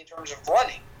used to be in terms of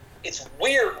running. It's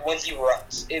weird when he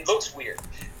runs. It looks weird.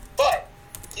 But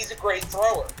he's a great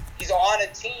thrower. He's on a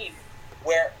team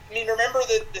where, remember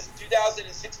the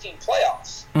 2016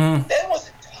 playoffs? That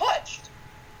wasn't touched.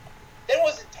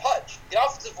 The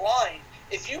offensive line,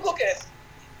 if you look at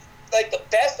like the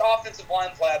best offensive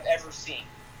line play I've ever seen,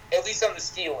 at least on the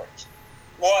Steelers,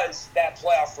 was that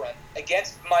playoff run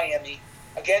against Miami,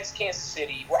 against Kansas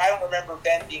City, where I don't remember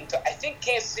Ben being I think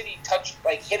Kansas City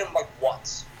hit him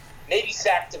once. Maybe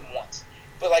sacked him once.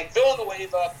 But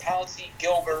Villanueva, Pouncey,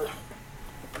 Gilbert,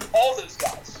 all those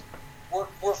guys were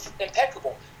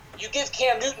impeccable. You give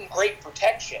Cam Newton great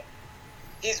protection,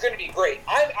 he's going to be great.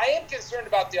 I am concerned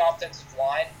about the offensive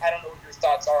line. I don't know what your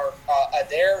thoughts are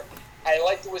there. I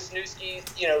like the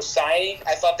Wisniewski, signing.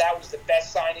 I thought that was the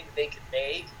best signing they could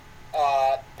make.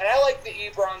 And I like the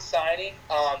Ebron signing.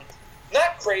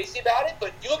 Not crazy about it,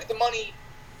 but you look at the money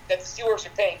that the Steelers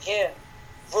are paying him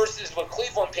versus what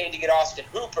Cleveland paid to get Austin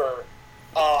Hooper.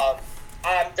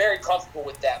 I'm very comfortable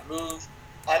with that move.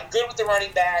 I'm good with the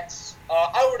running backs.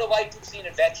 I would have liked to have seen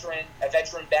a veteran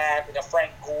back, like a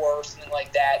Frank Gore or something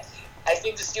like that. I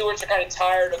think the Steelers are kind of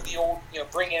tired of the old,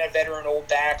 bringing in a veteran old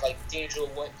back like D'Angelo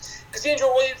Williams. Because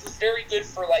D'Angelo Williams was very good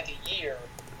for a year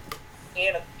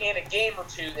and a game or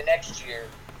two the next year.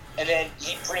 And then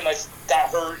he pretty much got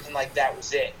hurt and that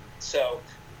was it. So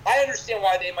I understand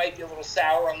why they might be a little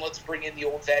sour on let's bring in the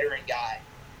old veteran guy.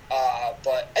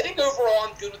 But I think overall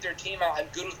I'm good with their team. I'm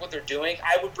good with what they're doing.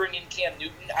 I would bring in Cam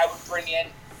Newton. I would bring in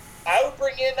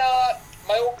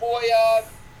my old boy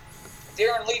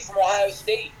Darren Lee from Ohio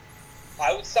State.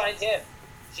 I would sign him.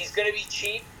 He's going to be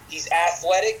cheap. He's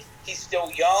athletic. He's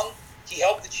still young. He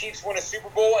helped the Chiefs win a Super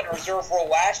Bowl in a reserve role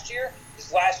last year.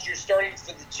 His last year starting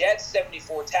for the Jets,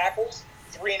 74 tackles,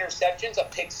 3 interceptions, a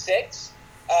pick 6.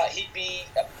 He'd be,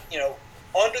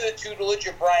 under the tutelage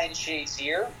of Brian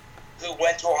Shazier, who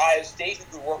went to Ohio State,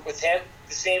 who could work with him.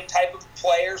 The same type of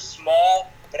player,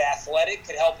 small but athletic,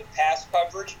 could help in pass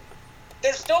coverage.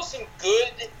 There's still some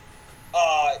good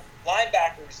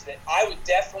linebackers that I would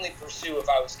definitely pursue if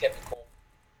I was Kevin Cole.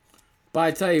 But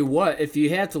I tell you what, if you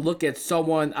had to look at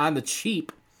someone on the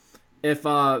cheap, if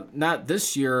not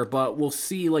this year, but we'll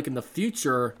see in the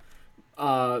future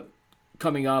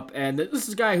coming up, and this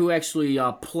is a guy who actually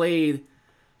played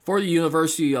for the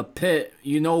University of Pitt.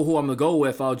 You know who I'm going to go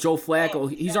with, Joe Flacco.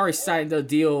 He's already signed a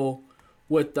deal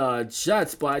with the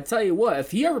Jets, but I tell you what,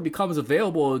 if he ever becomes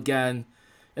available again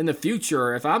in the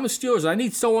future, if I'm the Steelers, I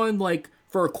need someone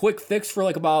for a quick fix for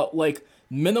about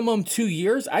minimum 2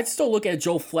 years. I'd still look at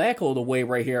Joe Flacco the way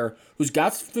right here, who's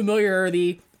got some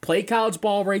familiarity, played college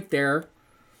ball right there.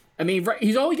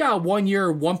 He's only got a 1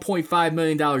 year, $1.5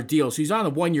 million deal, so he's on a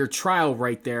 1 year trial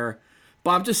right there.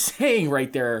 But I'm just saying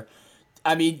right there,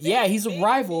 he's a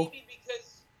rival.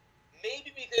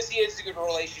 Maybe because he has a good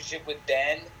relationship with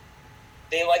Ben.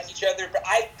 They like each other, but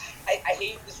I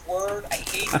hate this word. I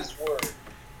think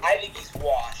he's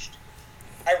washed.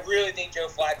 I really think Joe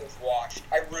Flacco's washed.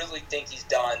 I really think he's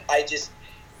done.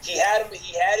 He had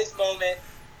his moment.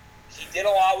 He did a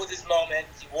lot with his moment.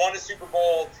 He won a Super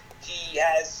Bowl. He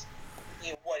has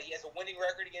a winning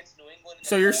record against New England.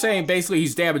 So you're saying basically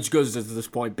he's damaged goods at this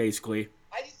point, basically.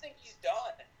 I just think he's done.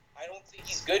 I don't think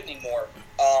he's good anymore,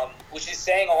 which is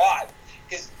saying a lot.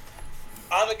 Because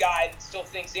I'm a guy that still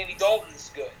thinks Andy Dalton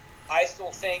is good. I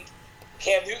still think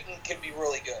Cam Newton can be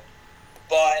really good.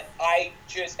 But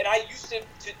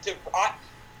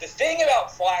the thing about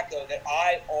Flacco that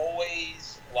I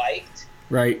always liked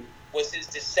was his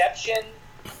deception,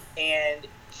 and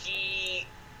he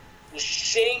was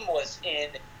shameless in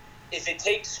if it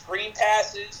takes screen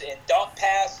passes and dump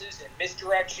passes and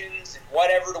misdirections and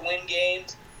whatever to win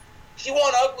games. He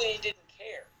won ugly and didn't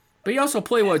care. But he also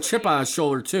played with a chip on his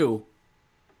shoulder, too.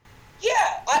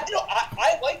 Yeah,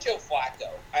 I like Joe Flacco.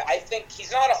 I think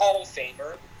he's not a Hall of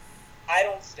Famer. I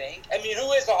don't think.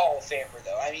 Who is a Hall of Famer,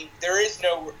 though? There is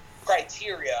no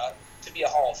criteria to be a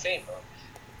Hall of Famer.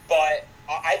 But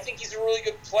I think he's a really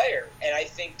good player, and I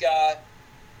think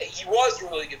he was a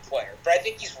really good player. But I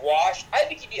think he's washed. I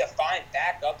think he'd be a fine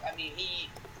backup. I mean,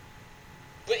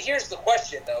 But here's the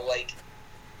question, though. Like,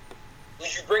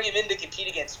 would you bring him in to compete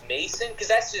against Mason? Because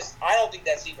that's just, I don't think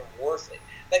that's even worth it.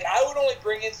 Like, I would only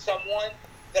bring in someone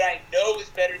that I know is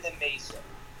better than Mason,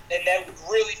 and that would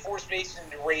really force Mason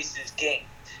to raise his game.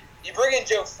 You bring in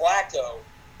Joe Flacco.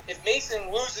 If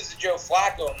Mason loses to Joe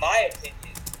Flacco, in my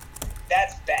opinion,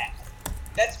 that's bad.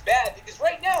 That's bad because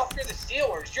right now, if you're the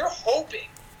Steelers, you're hoping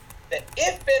that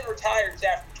if Ben retires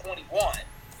after 21,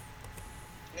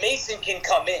 Mason can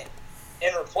come in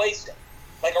and replace him,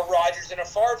 like a Rodgers and a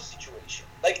Favre situation.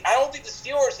 Like, I don't think the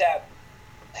Steelers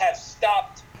have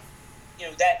stopped,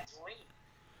 that dream.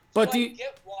 So But I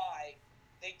get why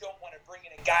they don't want to bring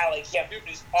in a guy like Cam Newton,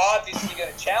 who's obviously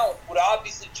going to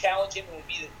challenge him and would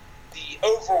be the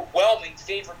overwhelming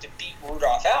favorite to beat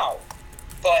Rudolph out.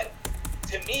 But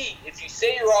to me, if you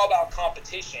say you're all about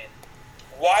competition,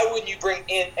 why wouldn't you bring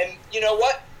in? And you know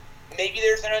what? Maybe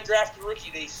there's an undrafted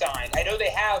rookie they signed. I know they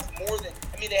have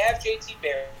they have JT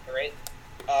Barrett,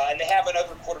 and they have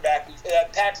another quarterback,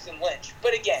 Paxton Lynch.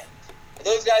 But again, are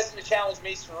those guys going to challenge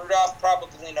Mason Rudolph?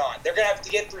 Probably not. They're going to have to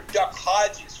get through Duck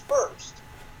Hodges first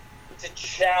to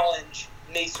challenge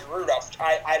Mason Rudolph, which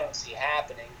I don't see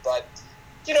happening. But,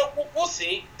 we'll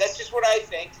see. That's just what I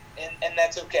think, and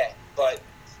that's okay. But,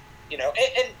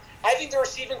 and I think the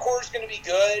receiving core is going to be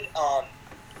good.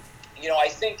 I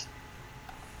think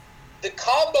the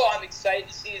combo I'm excited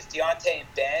to see is Deontay and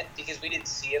Ben because we didn't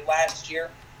see it last year.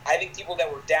 I think people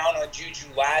that were down on Juju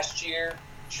last year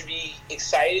should be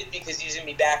excited because he's going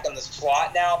to be back on the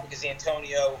slot now because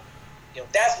Antonio,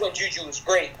 that's when Juju was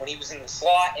great, when he was in the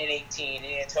slot in 18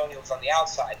 and Antonio was on the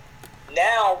outside.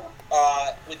 Now,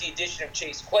 with the addition of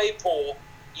Chase Claypool,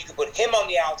 you could put him on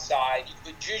the outside. You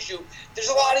could put Juju. There's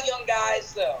a lot of young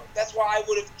guys, though. That's why I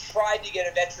would have tried to get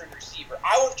a veteran receiver.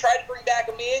 I would have tried to bring back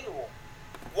Emmanuel.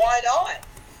 Why not?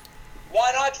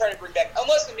 Why not try to bring back?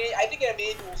 I think in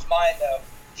Emmanuel's mind, though,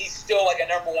 he's still like a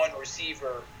number one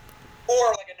receiver or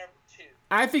like a number two.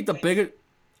 I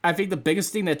think the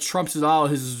biggest thing that trumps it all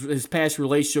is his past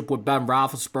relationship with Ben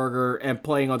Roethlisberger and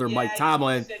playing under Mike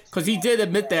Tomlin, because he did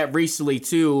admit that recently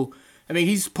too. I mean,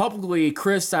 he's publicly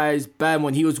criticized Ben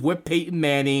when he was with Peyton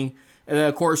Manning, and then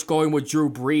of course going with Drew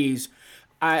Brees.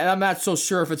 I'm not so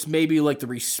sure if it's maybe like the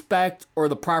respect or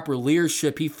the proper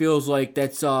leadership he feels like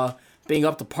that's being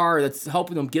up to par that's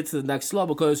helping him get to the next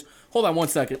level. Because hold on one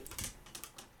second,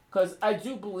 because I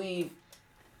do believe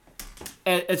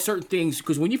at certain things,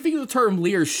 because when you think of the term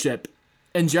leadership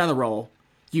in general,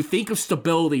 you think of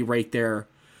stability right there.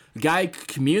 The guy can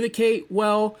communicate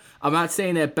well. I'm not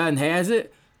saying that Ben has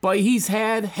it, but he's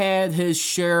had his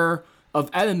share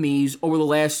of enemies over the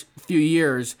last few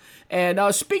years. And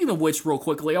speaking of which, real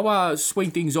quickly, I want to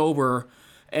swing things over.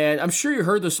 And I'm sure you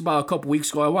heard this about a couple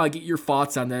weeks ago. I want to get your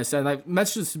thoughts on this. And I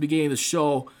mentioned this at the beginning of the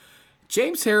show.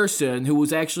 James Harrison, who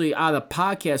was actually on a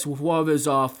podcast with one of his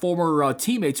former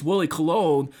teammates, Willie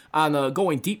Colon, on the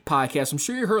Going Deep podcast. I'm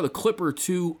sure you heard a clip or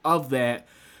two of that.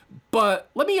 But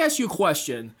let me ask you a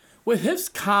question. With his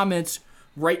comments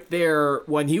right there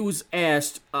when he was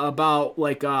asked about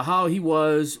how he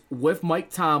was with Mike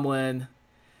Tomlin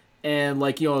and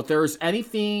if there's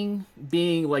anything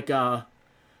being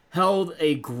held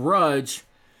a grudge,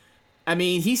 I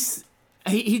mean, he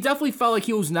definitely felt like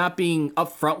he was not being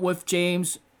upfront with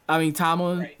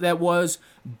Tomlin, right. That was,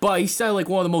 but he said one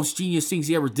of the most genius things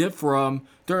he ever did for him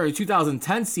during the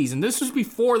 2010 season. This was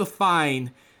before the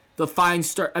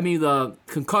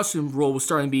concussion rule was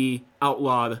starting to be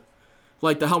outlawed.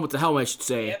 Like the helmet to helmet, I should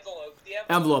say.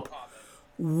 The envelope.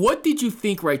 What did you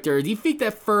think right there? Do you think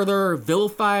that further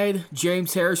vilified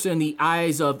James Harrison in the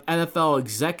eyes of NFL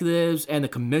executives and the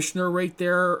commissioner right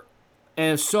there?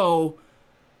 And if so,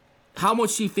 how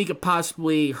much do you think it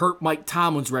possibly hurt Mike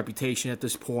Tomlin's reputation at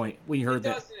this point when you heard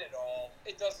that?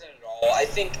 It doesn't at all. I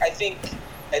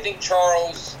think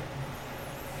Charles,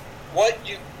 what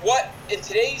in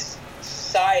today's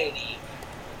society,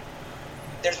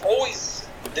 there's always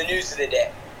the news of the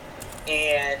day,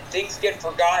 and things get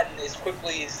forgotten as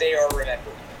quickly as they are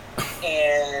remembered.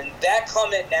 And that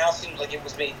comment now seems like it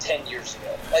was made 10 years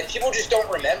ago. Like, people just don't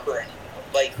remember anymore.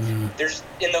 Like, there's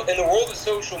in the world of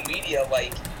social media,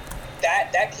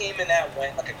 that came and that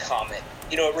went like a comment.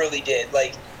 It really did.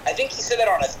 Like, I think he said that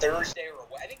on a Thursday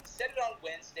I think he said it on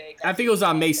Wednesday. I think it was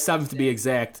on May 7th to be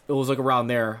exact. It was around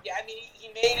there. Yeah, I mean, he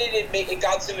made it. It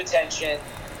got some attention,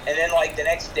 and then the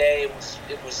next day it was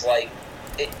there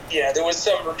was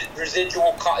some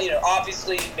residual.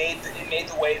 Obviously it made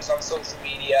the waves on social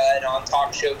media and on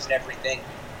talk shows and everything,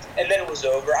 and then it was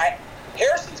over.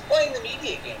 Harrison's playing the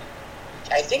media game.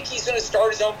 I think he's going to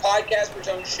start his own podcast or his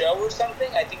own show or something.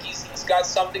 I think he's got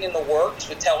something in the works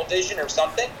with television or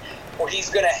something, where he's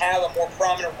going to have a more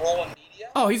prominent role in media.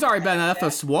 Oh, he's already been on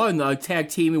FS1 tag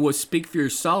teaming with Speak for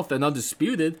Yourself and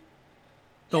Undisputed.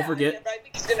 Don't forget. I think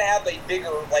he's going to have a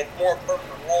bigger, like, more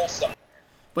permanent role somewhere.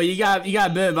 But you got a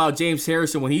bit about James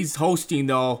Harrison when he's hosting,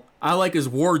 though. I like his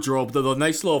wardrobe, the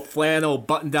nice little flannel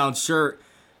button-down shirt.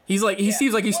 He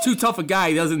seems like he's too tough a guy.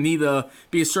 He doesn't need to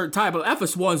be a certain type. But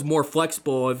FS1's more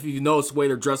flexible if you notice the way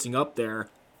they're dressing up there.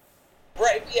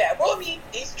 Right. Yeah. Well, I mean,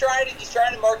 he's trying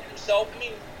to market himself. I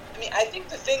mean, I think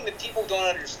the thing that people don't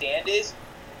understand is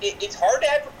it's hard to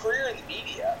have a career in the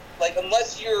media. Like,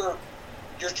 unless you're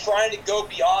trying to go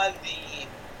beyond the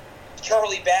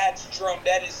Charlie Batch, Jerome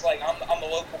Bettis, like, I'm a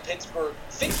local Pittsburgh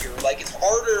figure. Like, it's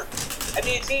harder. I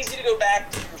mean, it's easy to go back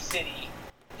to your city.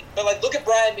 But, like, look at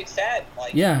Brian McFadden.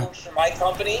 Like, he works for my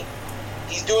company.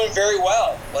 He's doing very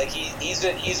well. Like,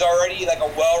 he's already, like, a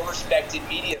well-respected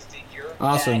media figure.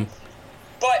 Awesome.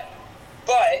 But,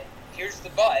 here's the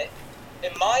but.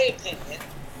 In my opinion,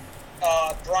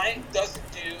 Brian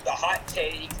doesn't do the hot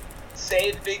take,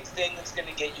 say the big thing that's going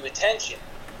to get you attention.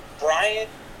 Brian,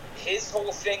 his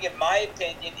whole thing, in my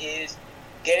opinion, is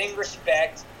getting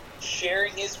respect,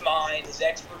 sharing his mind, his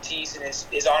expertise, and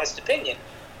his honest opinion.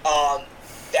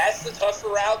 That's the tougher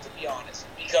route, to be honest,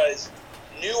 because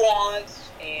nuance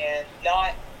and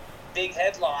not big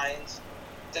headlines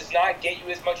does not get you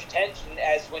as much attention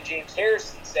as when James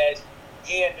Harrison says,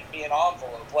 handed me an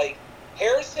envelope. Like,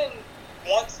 Harrison,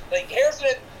 I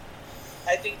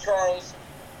think, Charles,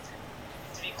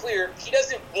 to be clear, he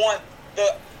doesn't want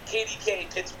the KDK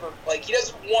Pittsburgh, like, he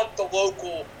doesn't want the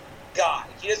local guy.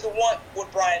 He doesn't want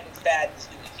what Brian McFadden is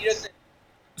doing. He doesn't.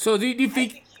 So do you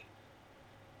think?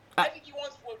 I think he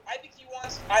wants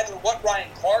either what Ryan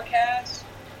Clark has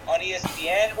on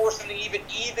ESPN or something even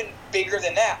bigger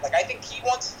than that. Like, I think he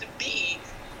wants to be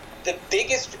the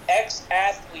biggest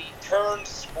ex-athlete turned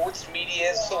sports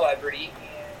media celebrity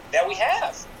that we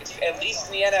have, at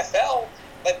least in the NFL.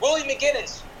 Like, Willie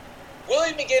McGinnis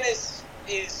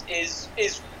is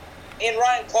and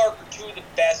Ryan Clark are two of the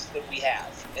best that we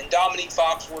have, and Dominique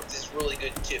Foxworth is really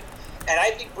good too, and I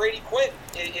think Brady Quinn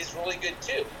is really good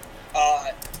too.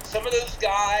 Some of those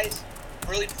guys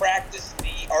really practice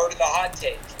the art of the hot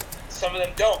take. Some of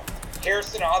them don't.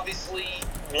 Harrison obviously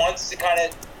wants to kind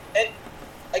of, and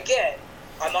again,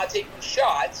 I'm not taking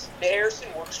shots, but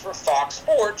Harrison works for Fox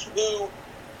Sports, who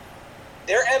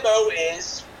their MO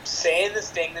is saying the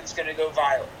thing that's going to go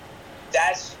viral.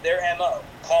 That's their MO.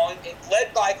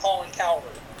 Led by Colin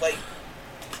Cowherd. Like,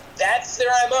 that's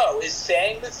their MO, is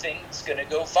saying the thing that's going to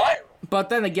go viral. But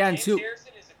then again, James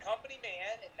Harrison is a company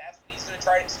man, and that's what he's going to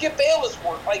try to. Skip Bayless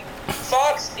work. Like,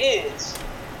 Fox is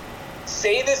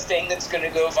say this thing that's going to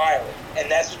go viral, and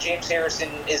that's what James Harrison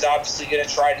is obviously going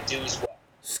to try to do as well.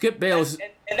 Skip Bayless,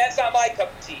 and that's not my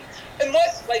cup of tea.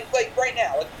 Unless, like right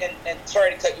now, and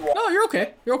sorry to cut you off. No, you're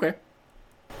okay. You're okay.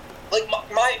 Like,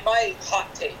 my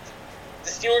hot take. The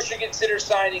Steelers should consider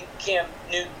signing Cam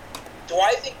Newton. Do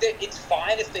I think that it's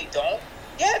fine if they don't?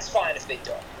 Yeah, it's fine if they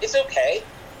don't. It's okay.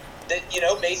 That,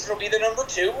 Mason will be the number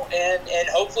 2, and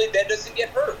hopefully Ben doesn't get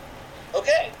hurt.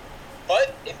 Okay.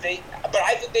 But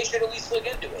I think they should at least look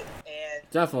into it. And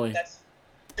definitely.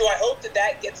 Do I hope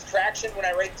that gets traction when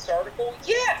I write this article?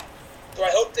 Yeah. Do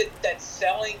I hope that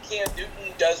selling Cam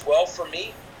Newton does well for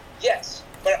me? Yes.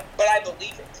 But I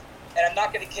believe it. And I'm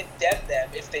not going to condemn them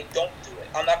if they don't do it.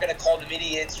 I'm not going to call them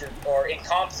idiots or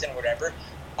incompetent or whatever.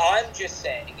 I'm just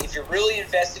saying, if you're really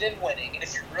invested in winning, and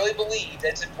if you really believe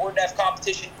that it's important to have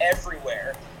competition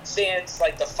everywhere, since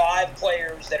like the 5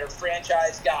 players that are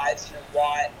franchise guys,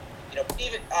 Watt,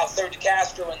 even I'll throw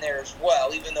DeCastro in there as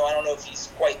well, even though I don't know if he's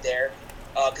quite there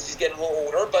because he's getting a little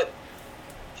older. But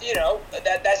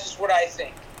that's just what I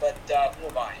think. But who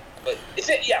am I? But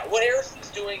what Harrison's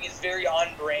doing is very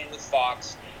on brand with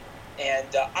Fox.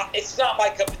 And it's not my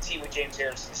cup of tea what James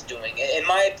Harrison is doing. In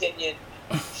my opinion,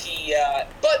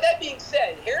 but that being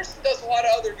said, Harrison does a lot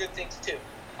of other good things too.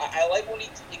 I like when he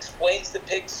explains the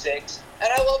pick six, and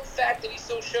I love the fact that he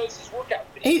still shows his workout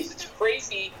videos. It's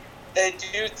crazy that a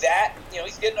dude that,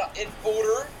 he's getting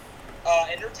older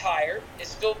and retired, is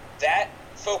still that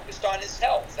focused on his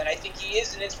health. And I think he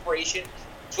is an inspiration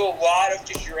to a lot of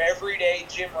just your everyday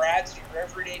gym rats, your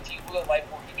everyday people that like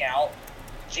working out.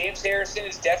 James Harrison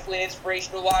is definitely an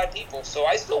inspiration to a lot of people. So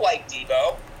I still like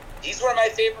Debo. He's one of my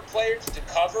favorite players to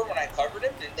cover when I covered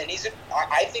him. And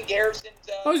I think Harrison's...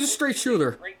 he's a straight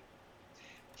shooter.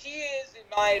 He is, in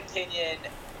my opinion,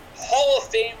 Hall of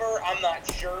Famer. I'm not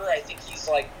sure. I think he's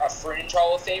like a fringe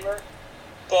Hall of Famer.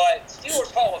 But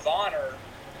Steelers Hall of Honor,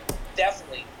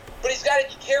 definitely. But he's got to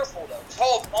be careful, though. Because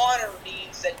Hall of Honor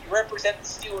means that you represent the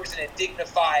Steelers in a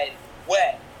dignified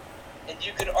way. And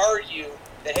you can argue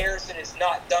that Harrison has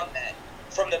not done that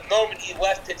from the moment he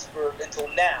left Pittsburgh until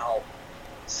now.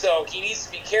 So he needs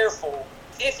to be careful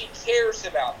if he cares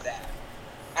about that.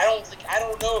 I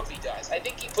don't know if he does. I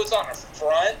think he puts on a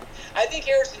front. I think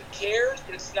Harrison cares,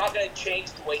 but it's not going to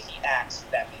change the way he acts,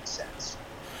 if that makes sense.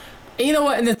 And you know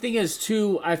what? And the thing is,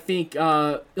 too, I think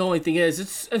the only thing is,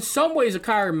 it's in some ways it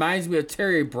kind of reminds me of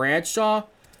Terry Bradshaw.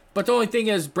 But the only thing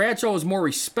is, Bradshaw was more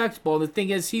respectable. And the thing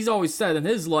is, he's always said in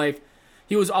his life,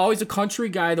 he was always a country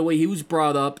guy the way he was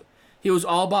brought up. He was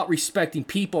all about respecting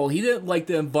people. He didn't like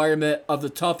the environment of the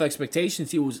tough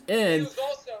expectations he was in.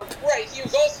 He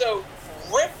was also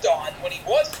ripped on when he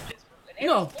was in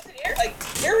Pittsburgh. And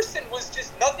Harrison was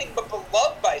just nothing but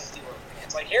beloved by Steelers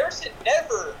fans. Like, Harrison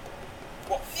never...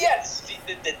 Well, yes,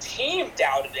 the team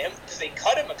doubted him because they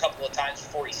cut him a couple of times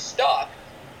before he stuck.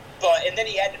 And then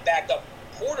he had to back up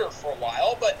Porter for a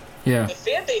while. But the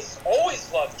fan base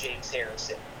always loved James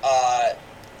Harrison.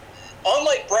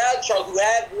 Unlike Bradshaw, who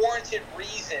had warranted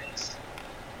reasons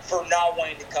for not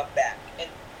wanting to come back. And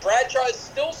Bradshaw is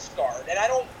still scarred, and I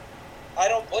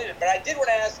don't blame him. But I did want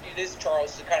to ask you this,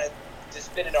 Charles, to kind of to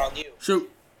spin it on you. Sure.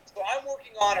 So I'm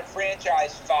working on a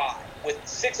franchise 5 with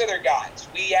 6 other guys.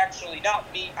 We actually,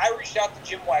 not me, I reached out to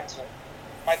Jim Wexell.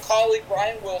 My colleague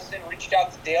Brian Wilson reached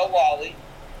out to Dale Lawley.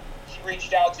 He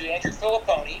reached out to Andrew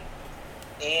Filipponi.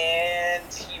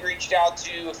 And he reached out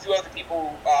to a few other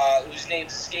people whose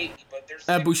names escape me. But there's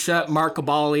Ed Bouchette, Mark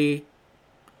Cabali,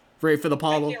 Ray for the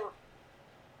Apollo.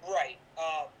 Right.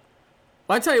 Well,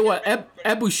 I tell you what,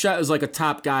 Ed Bouchette is like a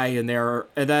top guy in there.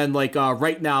 And then like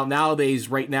right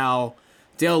now,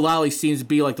 Dale Lally seems to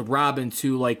be like the Robin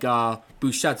to like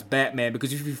Bouchette's Batman.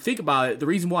 Because if you think about it, the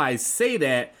reason why I say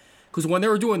that, because when they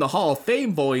were doing the Hall of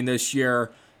Fame voting this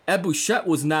year, Ed Bouchette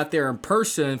was not there in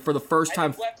person for the first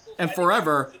time and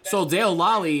forever. So Dale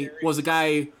Lally was a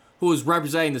guy who was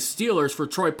representing the Steelers for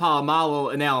Troy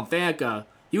Polamalu and Alan Fanka.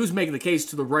 He was making the case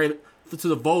to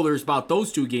the voters about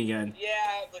those two getting in.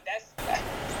 Yeah, but that's,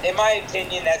 in my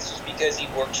opinion, that's just because he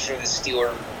works for the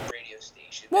Steeler radio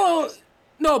station. Well,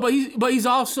 no, but he's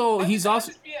also I'm being a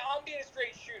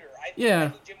straight shooter. I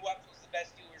think Jim Wexell's the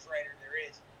best Steelers writer there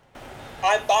is.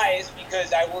 I'm biased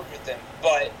because I work with him,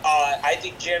 but I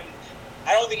think Jim.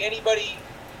 I don't think anybody.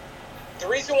 The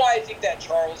reason why I think that,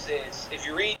 Charles, is if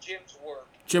you read Jim's work.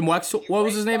 Jim Wexell. What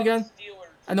was his name again?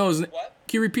 I know his name. What?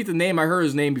 Can you repeat the name? I heard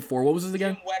his name before. What was his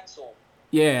again? Jim Wexell.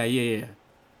 Yeah.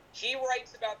 He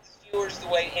writes about the Steelers the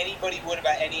way anybody would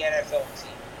about any NFL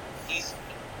team. He's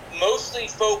mostly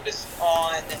focused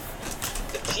on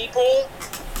the people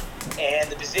and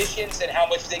the positions and how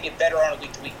much they get better on a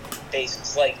week-to-week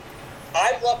basis. Like,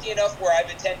 I'm lucky enough where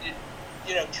I've attended,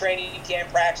 training camp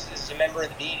practices as a member of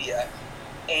the media,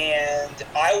 and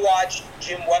I watched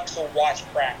Jim Wexell watch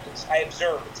practice. I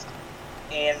observed,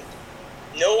 and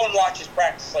no one watches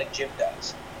practice like Jim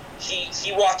does.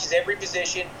 He watches every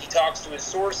position. He talks to his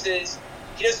sources.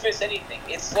 He doesn't miss anything.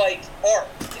 It's like art.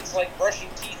 It's like brushing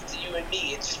teeth to you and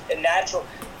me. It's just a natural.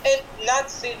 And not to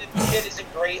say that Pitt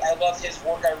isn't great. I love his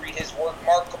work. I read his work.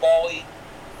 Mark Cabali,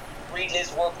 read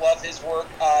his work, love his work.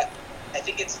 I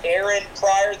think it's Erin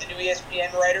Pryor, the new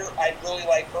ESPN writer. I really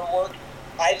like her work.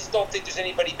 I just don't think there's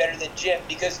anybody better than Jim,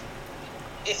 because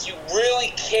if you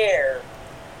really care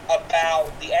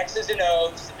about the X's and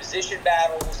O's, the position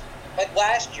battles, like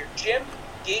last year, Jim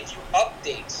gave you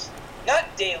updates.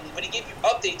 Not daily, but he gave you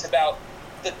updates about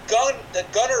the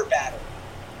gunner battle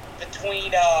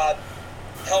between,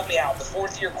 help me out, the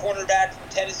 4th-year cornerback from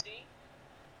Tennessee.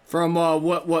 From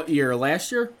what year?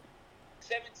 Last year?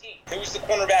 17. Who was the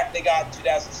cornerback they got in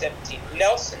 2017?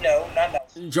 Nelson? No, not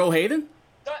Nelson. Joe Hayden?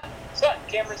 Sutton.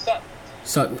 Cameron Sutton.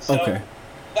 Sutton, so, okay.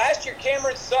 Last year,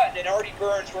 Cameron Sutton and Artie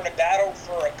Burns were in a battle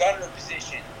for a gunner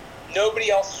position. Nobody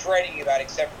else was writing about it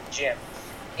except for Jim.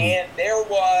 And there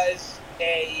was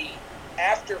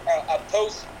after a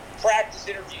post-practice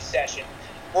interview session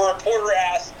where a reporter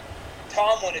asked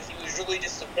Tomlin if he was really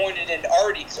disappointed in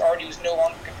Artie, because Artie was no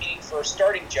longer competing for a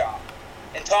starting job.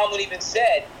 And Tomlin even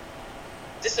said,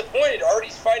 disappointed,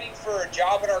 Artie's fighting for a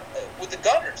job with the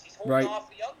Gunners. He's holding off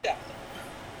the young guy.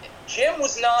 Jim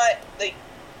was not,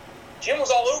 Jim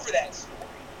was all over that story.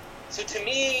 So to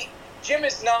me, Jim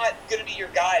is not going to be your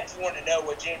guy if you want to know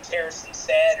what James Harrison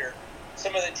said or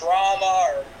some of the drama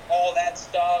or all that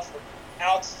stuff or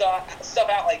stuff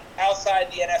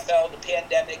outside the NFL, the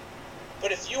pandemic.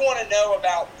 But if you want to know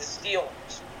about the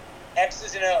Steelers,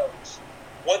 X's and O's,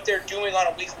 what they're doing on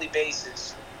a weekly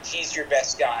basis, he's your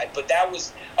best guy. But that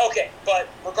was okay. But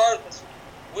regardless,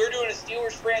 we're doing a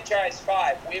Steelers franchise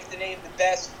 5. We have to name the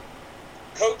best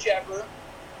coach ever,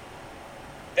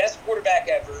 best quarterback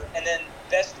ever, and then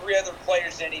best 3 other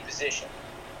players in any position.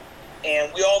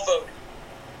 And we all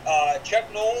voted.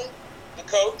 Chuck Noll, the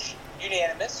coach,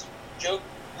 unanimous. Joe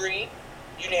Green,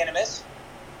 unanimous.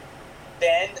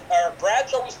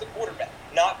 Bradshaw was the quarterback,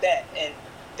 not Ben. And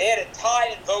they had a tie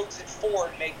in votes at 4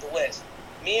 to make the list.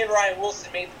 Me and Ryan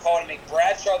Wilson made the call to make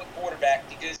Bradshaw the quarterback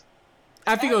because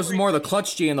I think it was more the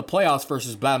clutch gene in the playoffs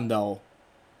versus Ben, though.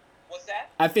 What's that?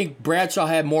 I think Bradshaw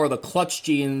had more of the clutch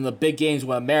gene in the big games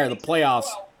when it mattered, the playoffs.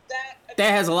 Well,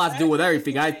 that has a lot to do with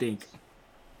everything, I think.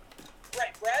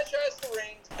 Right, Bradshaw has the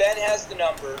rings, Ben has the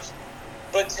numbers,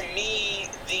 but to me,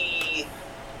 the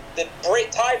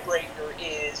tiebreaker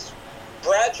is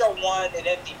Bradshaw won an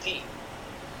MVP.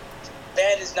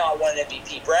 Ben has not won an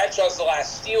MVP. Bradshaw's the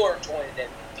last Steeler to win an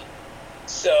MVP.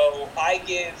 So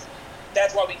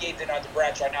that's why we gave the nod to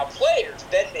Bradshaw. Now players,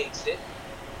 Ben makes it.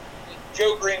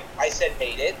 Joe Green, I said,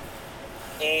 made it.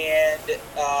 And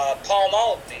Paul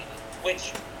Mullen made it,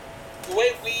 which the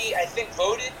way we, I think,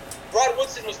 voted, Rod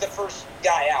Woodson was the first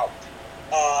guy out.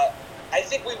 I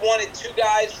think we wanted 2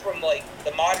 guys from, like,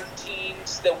 the modern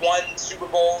teams that won Super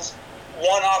Bowls,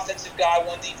 1 offensive guy,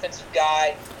 1 defensive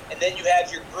guy, and then you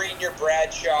have your Green, your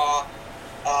Bradshaw,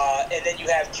 and then you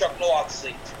have Chuck Noll,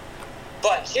 obviously.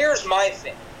 But here's my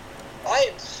thing.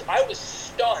 I was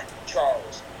stunned,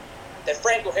 Charles, that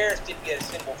Franco Harris didn't get a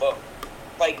single vote.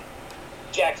 Like,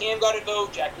 Jack Ham got a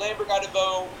vote, Jack Lambert got a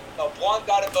vote, Mel Blanc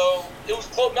got a vote. It was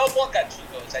close. Mel Blanc got 2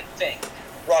 votes, I think.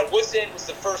 Rod Woodson was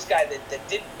the first guy that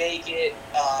didn't make it.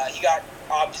 He got,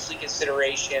 obviously,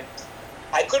 consideration.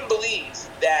 I couldn't believe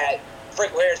that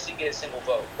Franco Harris didn't get a single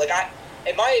vote. Like,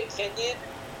 in my opinion,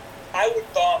 I would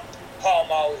bump Paul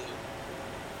Malu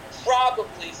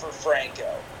probably for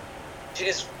Franco.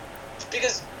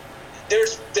 Because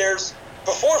there's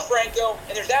before Franco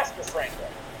and there's after Franco.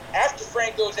 After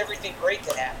Franco is everything great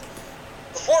that happened.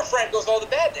 Before Franco is all the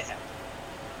bad that happened.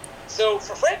 So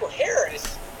for Franco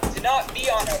Harris to not be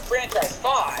on a franchise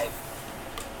 5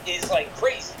 is like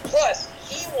crazy. Plus,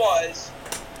 he was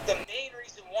the main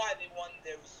reason why they won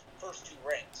those first 2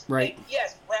 rings. Right. Like,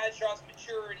 yes, Bradshaw's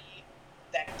maturity,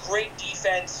 that great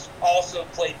defense also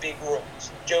played big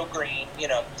roles. Joe Green,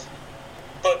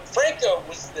 But Franco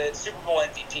was the Super Bowl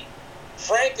MVP.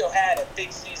 Franco had a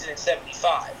big season in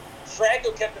 75.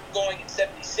 Franco kept them going in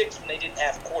 76 when they didn't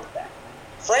have a quarterback.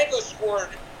 Franco scored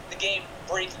the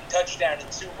game-breaking touchdown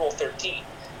in Super Bowl 13.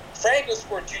 Franco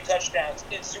scored 2 touchdowns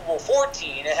in Super Bowl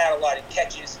 14 and had a lot of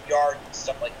catches, yards, and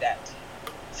stuff like that.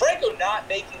 Franco not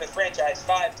making the franchise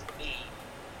 5 to me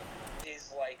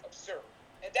is, like, absurd.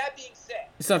 And that being said...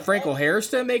 You said Franco Harris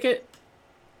didn't make it?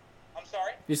 I'm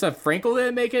sorry? You said Franco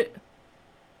didn't make it?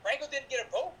 Franco didn't get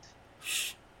a vote.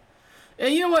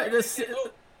 And you know what?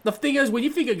 The thing is, when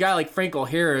you think of a guy like Franco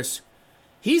Harris,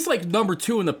 he's like number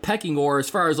 2 in the pecking order as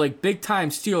far as like big-time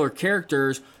Steeler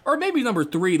characters, or maybe number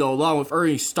 3, though, along with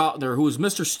Ernie Stautner, who was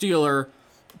Mr. Steeler,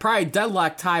 probably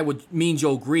deadlock tie with Mean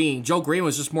Joe Green. Joe Green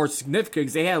was just more significant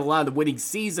because they had a lot of the winning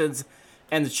seasons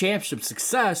and the championship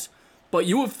success, but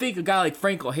you would think a guy like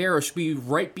Franco Harris should be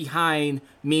right behind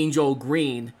Mean Joe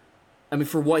Green. I mean,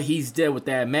 for what he's did with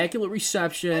that immaculate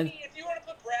reception. I mean, if you want to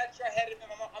put Bradshaw ahead of him,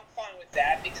 I'm fine with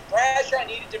that, because Bradshaw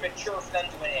needed to mature for them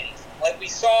to win anything. Like we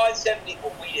saw in 70,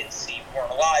 well, we didn't see, we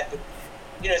weren't alive, but,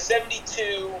 72,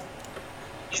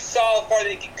 you saw how far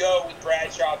they could go with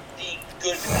Bradshaw being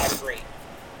good but not great.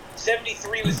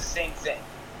 73 was the same thing.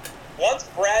 Once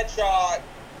Bradshaw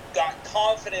got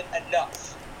confident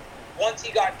enough, once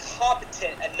he got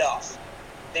competent enough,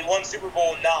 they won Super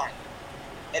Bowl 9.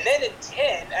 And then in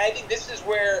 10, I think this is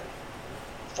where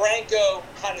Franco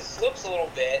kind of slips a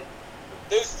little bit.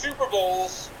 Those Super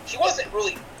Bowls, he wasn't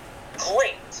really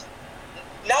great.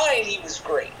 9, he was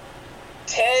great.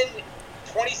 10,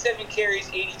 27 carries,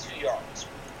 82 yards.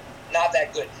 Not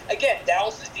that good. Again,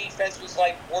 Dallas's defense was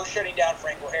like, we're shutting down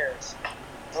Franco Harris.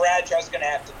 Bradshaw's going to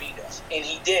have to beat us. And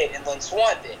he did, and Lynn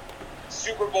Swann did.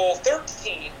 Super Bowl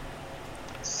 13,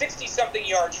 60-something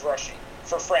yards rushing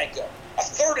for Franco. A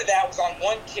third of that was on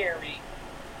 1 carry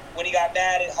when he got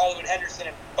mad at Hollywood Henderson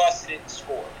and busted it and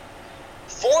scored.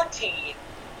 14,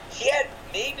 he had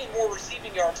maybe more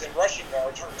receiving yards than rushing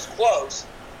yards, or it was close,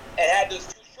 and had those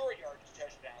 2 short yardage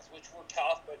touchdowns, which were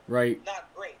tough, but not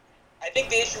great. I think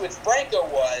the issue with Franco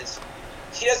was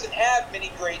he doesn't have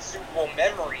many great Super Bowl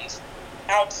memories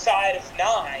outside of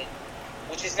 9,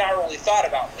 which is not really thought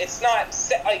about. It's not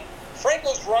like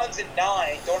Franco's runs in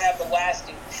 9 don't have the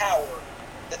lasting power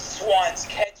that Swann's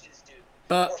catches do,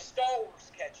 or Star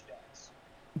Wars catch does.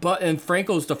 But in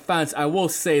Franco's defense, I will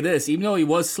say this, even though he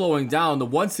was slowing down, the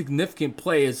one significant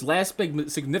play, his last big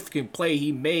significant play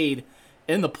he made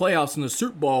in the playoffs in the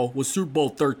Super Bowl was Super Bowl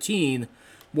 13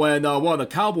 when one of the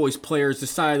Cowboys players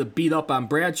decided to beat up on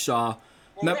Bradshaw.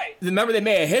 Remember, they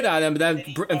made a hit on him, but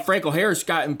then Franco Harris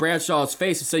got in Bradshaw's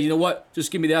face and said, you know what,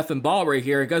 just give me the effing ball right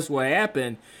here. And guess what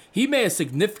happened? He made a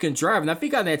significant drive. And I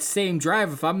think on that same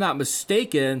drive, if I'm not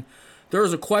mistaken, there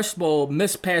was a questionable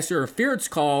missed pass interference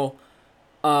call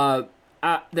that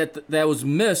was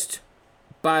missed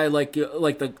by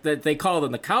that they call it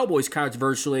in the Cowboys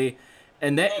controversially.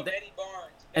 And that Benny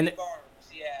Barnes.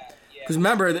 Yeah. Because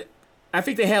remember, I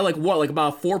think they had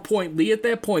about a 4-point lead at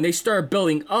that point. They started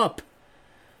building up.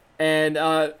 And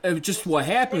it was just what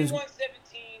happens. 21-17,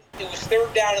 it was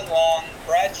third down and long.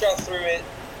 Bradshaw threw it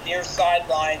near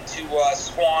sideline to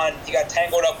Swan. He got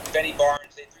tangled up with Benny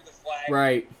Barnes. They threw the flag.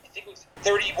 Right. I think it was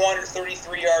 31 or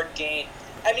 33-yard gain.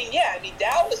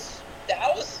 Dallas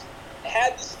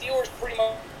had the Steelers pretty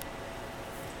much.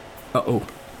 Uh-oh.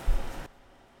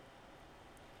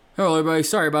 Hello, everybody.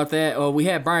 Sorry about that. We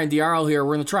had Brian Diarlo here.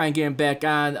 We're going to try and get him back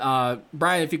on.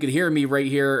 Brian, if you could hear me right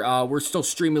here, we're still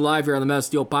streaming live here on the Mess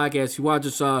Deal podcast. If you want to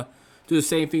just do the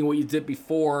same thing what you did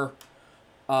before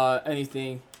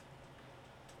anything.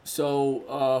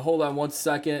 So, hold on one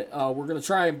second. We're going to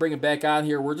try and bring him back on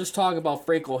here. We're just talking about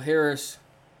Franco Harris.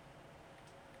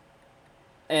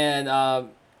 And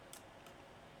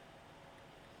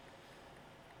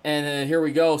here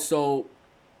we go. So...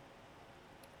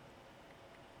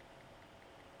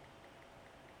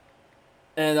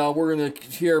 And we're going to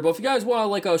hear. But if you guys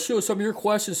want to show some of your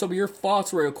questions, some of your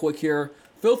thoughts real quick here,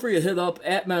 feel free to hit up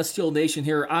at Mass Steel Nation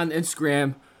here on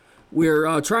Instagram.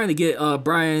 We're trying to get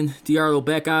Brian Diarlo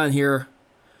back on here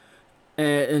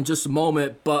in just a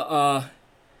moment. But,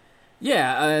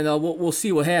 yeah, and we'll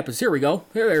see what happens. Here we go.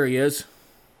 There he is.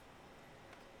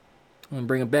 I'm going to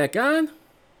bring him back on.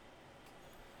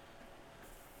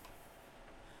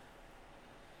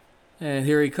 And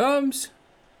here he comes.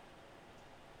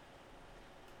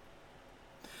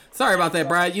 Sorry about that,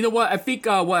 Brian. You know what? I think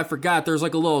what I forgot, there's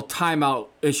like a little timeout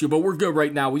issue, but we're good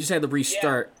right now. We just had to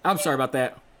restart. Yeah. I'm sorry about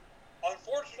that.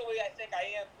 Unfortunately, I think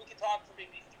I am. We can talk for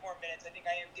maybe a few more minutes. I think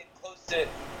I am getting close to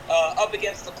up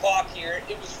against the clock here.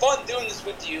 It was fun doing this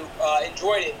with you.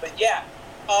 Enjoyed it. But yeah,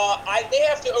 I may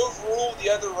have to overrule the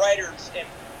other writers and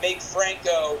make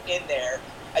Franco in there.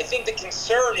 I think the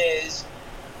concern is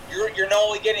you're not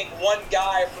only getting one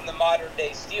guy from the modern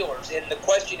day Steelers, and the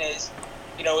question is,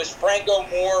 is Franco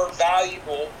more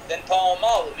valuable than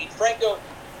Polamalu? I mean, Franco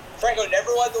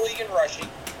never led the league in rushing.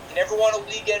 He never won a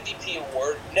league MVP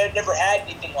award. Never had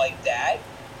anything like that.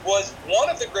 Was one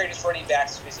of the greatest running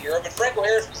backs of his era, but Franco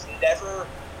Harris was never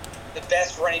the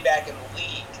best running back in the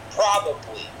league,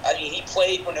 probably. I mean, he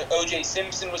played when O.J.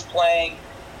 Simpson was playing.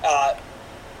 I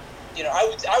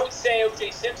would say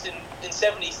O.J. Simpson in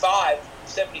 75,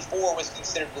 74 was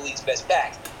considered the league's best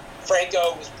back.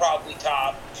 Franco was probably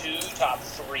top 2, top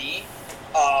 3.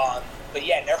 But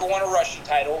yeah, never won a rushing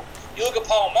title. You look at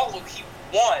Polamalu, he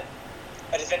won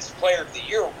a Defensive Player of the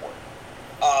Year award.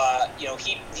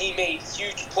 He made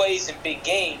huge plays in big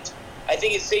games. I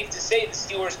think it's safe to say the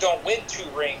Steelers don't win 2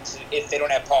 rings if they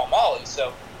don't have Polamalu.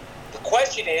 So the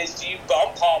question is, do you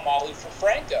bump Polamalu for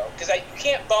Franco? Because you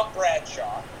can't bump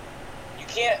Bradshaw. You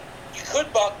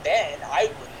could bump Ben. I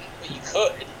wouldn't, but you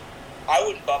could. I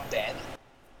wouldn't bump Ben.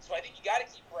 So I think you got to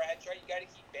keep Bradshaw. You got to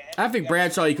keep Ben. I think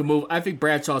Bradshaw you can move. I think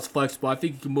Bradshaw's flexible. I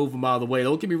think you can move him out of the way.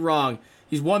 Don't get me wrong.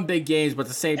 He's won big games, but at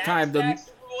the same time,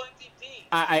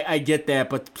 I get that.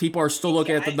 But people are still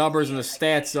looking at the numbers and the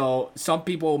stats. So some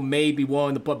people may be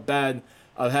willing to put Ben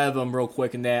ahead of him real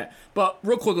quick in that. But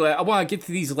real quickly, I want to get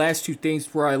to these last 2 things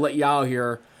before I let you out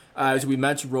here, as we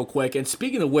mentioned real quick. And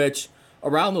speaking of which,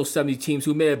 around those 70 teams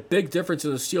who made a big difference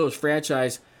in the Steelers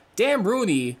franchise, Dan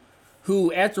Rooney,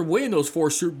 who, after winning those 4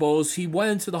 Super Bowls, he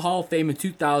went into the Hall of Fame in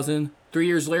 2000. 3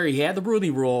 years later, he had the Rooney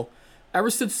Rule.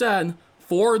 Ever since then,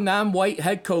 4 non-white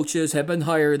head coaches have been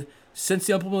hired since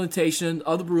the implementation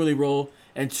of the Rooney Rule,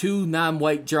 and 2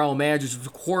 non-white general managers.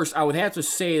 Of course, I would have to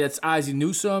say that's Ozzie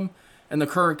Newsome and the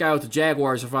current guy with the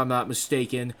Jaguars, if I'm not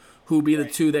mistaken, who would be the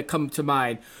 2 that come to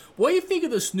mind. What do you think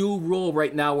of this new rule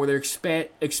right now where they're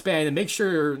expanding to make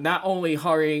sure they're not only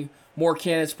hiring more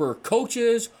candidates for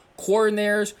coaches,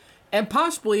 coordinators, and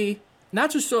possibly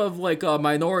not just sort of like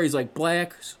minorities like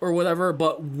blacks or whatever,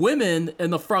 but women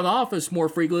in the front office more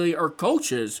frequently are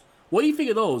coaches? What do you think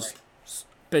of those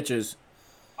pitches?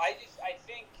 I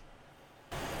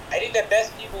think that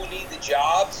best people need the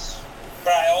jobs,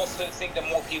 but I also think that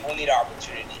more people need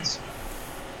opportunities.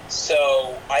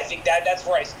 So I think that's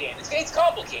where I stand. It's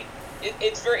complicated.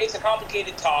 It's a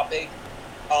complicated topic.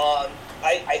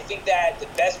 I think that the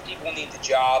best people need the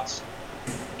jobs.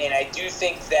 And I do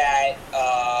think that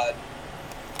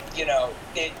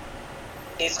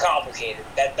it's complicated.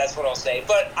 That's what I'll say.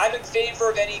 But I'm in favor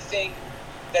of anything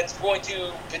that's going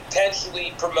to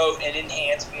potentially promote and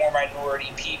enhance more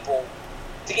minority people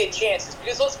to get chances.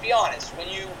 Because let's be honest,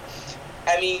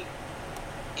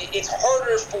 it's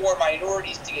harder for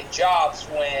minorities to get jobs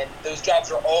when those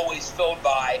jobs are always filled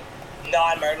by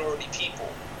non-minority people.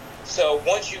 So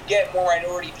once you get more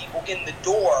minority people in the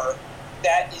door,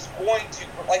 that is going to,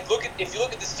 if you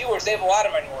look at the Steelers, they have a lot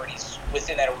of minorities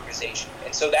within that organization.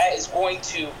 And so that is going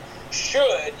to, you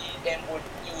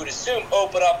would assume,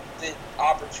 open up the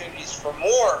opportunities for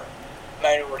more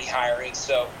minority hiring.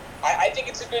 So I think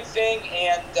it's a good thing,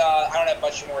 and I don't have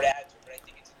much more to add to it, but I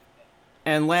think it's a good thing.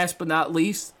 And last but not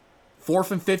least, 4th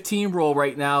and 15 rule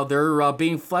right now. They're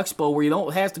being flexible where you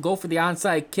don't have to go for the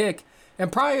onside kick,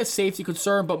 and probably a safety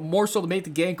concern, but more so to make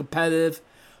the game competitive.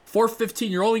 4th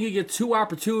 15, you're only going to get 2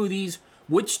 opportunities.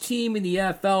 Which team in the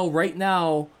NFL right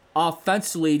now,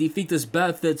 offensively, do you think this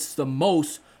benefits the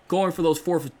most going for those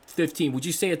 4th 15? Would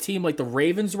you say a team like the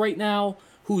Ravens right now,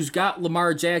 who's got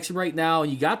Lamar Jackson right now,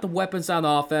 and you got the weapons on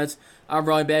offense, on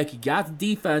running back, you got the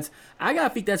defense? I got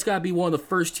to think that's got to be one of the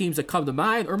first teams that come to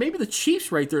mind. Or maybe the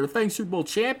Chiefs right there, the defending Super Bowl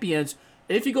champions.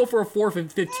 If you go for a 4th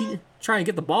and 15, try and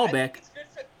get the ball back.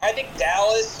 I think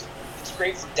Dallas, it's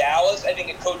great for Dallas. I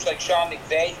think a coach like Sean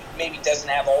McVay, who maybe doesn't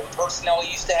have all the personnel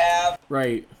he used to have.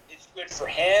 Right. It's good for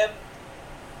him.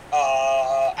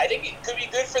 I think it could be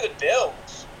good for the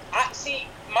Bills.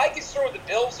 My concern with the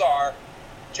Bills are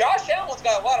Josh Allen's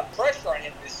got a lot of pressure on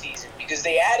him this season because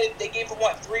they gave him,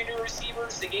 3 new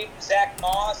receivers? They gave him Zach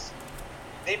Moss.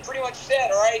 They pretty much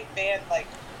said, all right, man,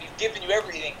 we've given you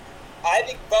everything. I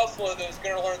think Buffalo, though, is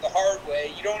going to learn the hard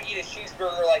way. You don't eat a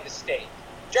cheeseburger like a steak.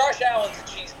 Josh Allen's a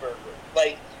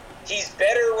cheeseburger. He's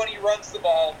better when he runs the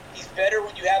ball. He's better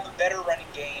when you have a better running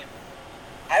game.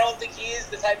 I don't think he is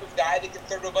the type of guy that can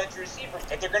throw to a bunch of receivers,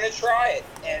 but they're going to try it,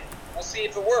 and we'll see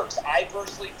if it works. I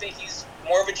personally think he's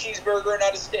more of a cheeseburger and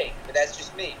not a steak, but that's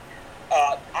just me.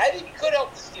 I think he could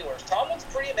help the Steelers. Tomlin's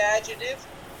pretty imaginative.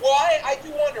 Well, I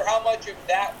do wonder how much of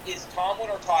that is Tomlin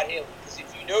or Todd Haley, because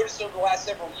if you notice over the last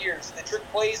several years, the trick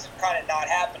plays have kind of not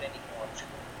happened anymore.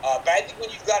 But I think when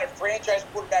you've got a franchise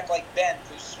quarterback like Ben,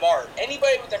 who's smart,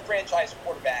 anybody with a franchise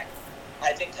quarterback,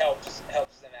 I think helps them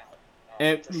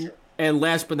out. For sure. And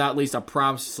last but not least, I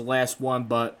promise it's the last one,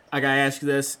 but I got to ask you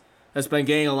this. It's been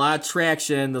gaining a lot of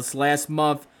traction this last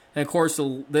month, and of course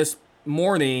this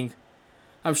morning.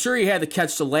 I'm sure you had to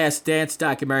catch the Last Dance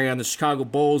documentary on the Chicago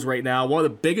Bulls right now. One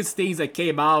of the biggest things that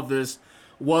came out of this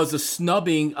was the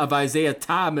snubbing of Isaiah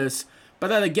Thomas. But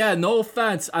then again, no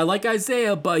offense, I like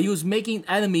Isaiah, but he was making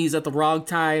enemies at the wrong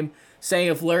time, saying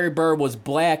if Larry Bird was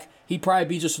black, he'd probably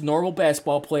be just a normal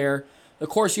basketball player. Of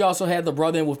course, he also had the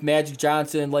run-in with Magic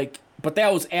Johnson, but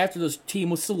that was after the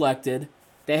team was selected.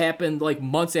 That happened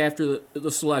months after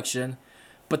the selection.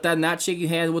 But then not shaking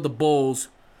hands with the Bulls.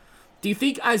 Do you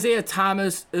think Isaiah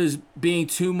Thomas is being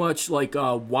too much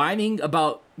whining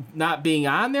about not being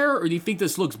on there, or do you think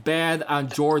this looks bad on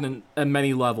Jordan on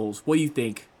many levels? What do you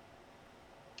think?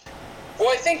 Well,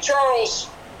 I think, Charles,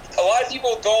 a lot of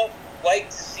people don't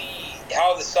like to see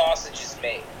how the sausage is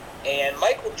made. And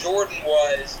Michael Jordan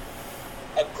was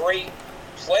a great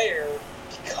player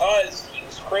because he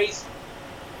was crazy,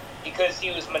 because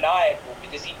he was maniacal,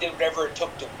 because he did whatever it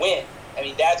took to win. I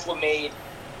mean, that's what made,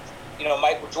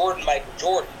 Michael Jordan.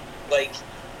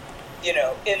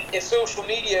 If social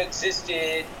media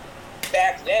existed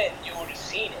back then, you would have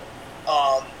seen it.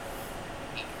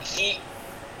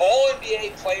 All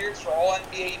NBA players or all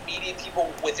NBA media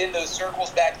people within those circles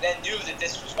back then knew that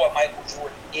this was what Michael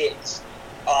Jordan is.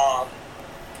 I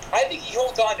think he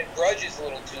holds on to grudges a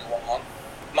little too long,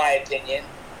 my opinion.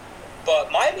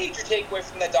 But my major takeaway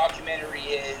from that documentary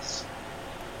is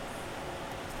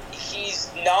he's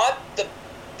not the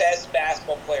best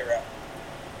basketball player ever.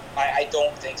 I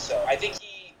don't think so. I think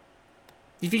he...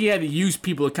 You think he had to use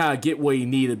people to kind of get what he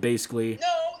needed, basically? No.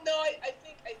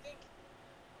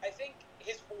 I think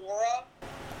his aura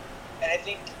and I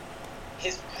think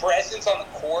his presence on the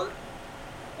court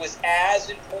was as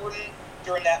important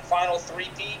during that final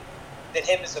three-peat than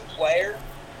him as a player.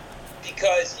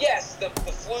 Because, yes, the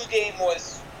flu game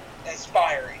was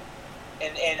inspiring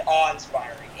and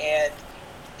awe-inspiring. And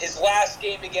his last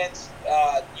game against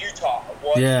Utah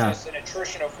was just an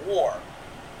attrition of war.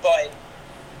 But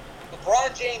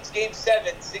LeBron James, Game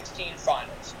 7, 16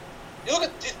 finals. You look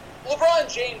at just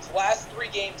LeBron James' last 3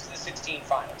 games of the 16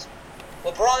 finals.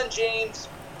 LeBron James,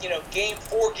 Game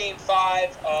 4, Game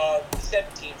 5 of the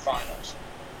 17 finals.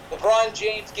 LeBron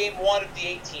James, Game 1 of the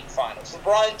 18 finals.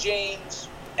 LeBron James,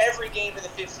 every game of the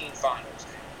 15 finals.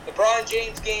 LeBron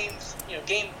James games,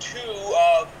 Game 2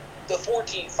 of the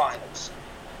 14 finals.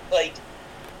 Like,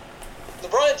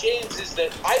 LeBron James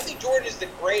I think Jordan is the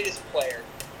greatest player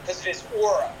because of his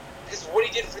aura, because of what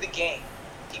he did for the game.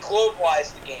 He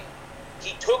globalized the game.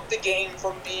 He took the game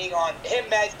from being on him,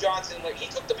 Magic Johnson. He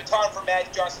took the baton from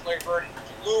Magic Johnson, Larry Bird,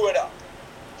 and blew it up.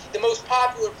 The most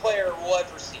popular player we'll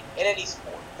ever see in any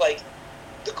sport. Like,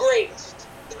 the greatest.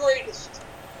 The greatest.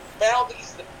 But I don't think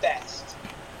he's the best.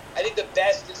 I think the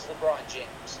best is LeBron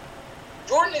James.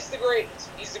 Jordan is the greatest.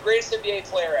 He's the greatest NBA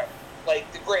player ever.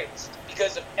 Like, the greatest.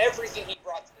 Because of everything he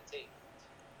brought to the table.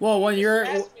 Well, when you're... If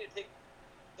you ask me to pick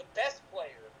the best player,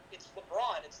 it's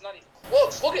LeBron. It's not even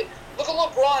close. Look at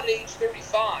LeBron at age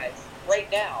 35 right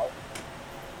now,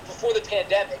 before the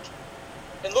pandemic,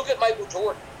 and look at Michael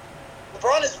Jordan.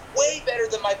 LeBron is way better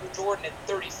than Michael Jordan at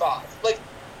 35. Like,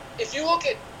 if you look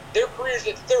at their careers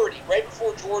at 30, right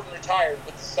before Jordan retired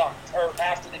with the Suns, or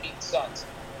after they beat the Suns,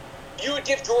 you would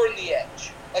give Jordan the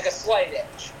edge, like a slight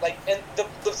edge. Like, and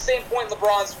the same point in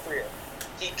LeBron's career.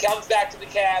 He comes back to the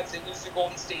Cavs, they lose to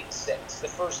Golden State in 6, the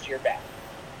first year back.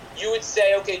 You would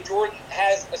say, okay, Jordan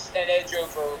has an edge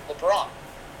over LeBron.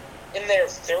 In their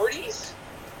 30s,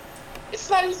 it's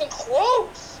not even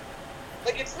close.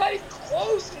 Like, it's not even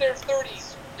close in their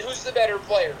 30s. Who's the better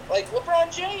player? Like,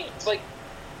 LeBron James. Like,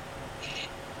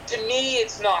 to me,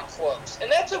 it's not close.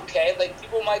 And that's okay. Like,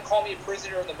 people might call me a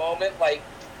prisoner in the moment. Like,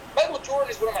 Michael Jordan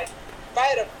is one of my, if I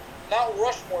had a Mount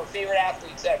Rushmore favorite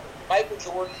athletes ever, Michael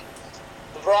Jordan,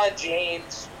 LeBron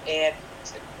James, and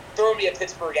throw me a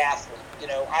Pittsburgh athlete. You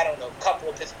know, I don't know, a couple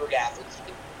of Pittsburgh athletes.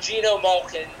 Geno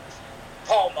Malkin,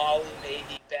 Paul Malu,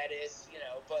 maybe, Bettis, you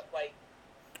know, but, like...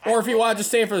 Or if you want to just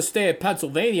stay for the state of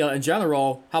Pennsylvania in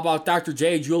general, how about Dr.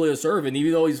 J. Julius Erving,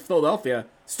 even though he's Philadelphia?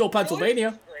 Still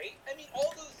Pennsylvania. Great. I mean,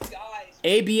 all those guys...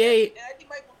 ABA... And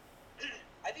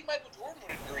I think Michael Jordan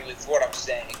would agree with what I'm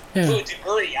saying. Yeah. To a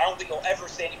degree. I don't think he'll ever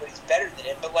say anybody's better than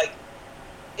him, but, like,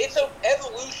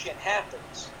 evolution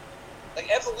happens. Like,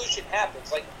 evolution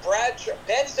happens. Like, Bradshaw...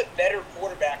 Ben is a better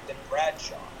quarterback than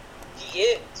Bradshaw. He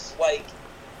is. Like...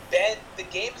 Ben, the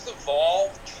game has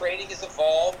evolved, training has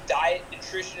evolved, diet,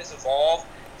 nutrition has evolved,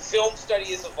 film study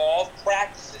has evolved,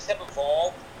 practices have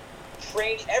evolved,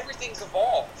 training, everything's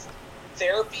evolved.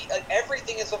 Therapy, like,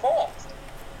 everything has evolved.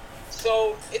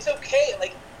 So it's okay.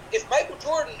 Like, if Michael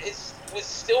Jordan was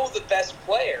still the best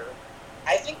player,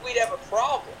 I think we'd have a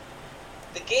problem.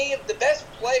 The best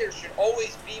player should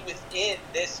always be within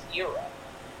this era.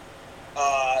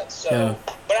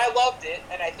 But I loved it,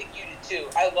 and I think you did too.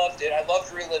 I loved it. I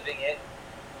loved reliving it.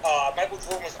 Michael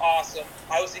Jordan was awesome.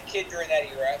 I was a kid during that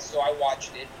era, so I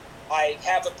watched it. I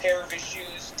have a pair of his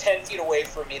shoes 10 feet away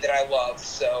from me that I love.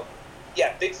 So,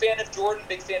 yeah, big fan of Jordan,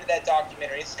 big fan of that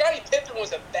documentary. And Scottie Pippen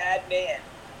was a bad man.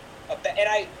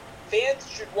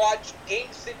 Fans should watch Game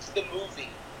 6 of the movie.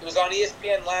 It was on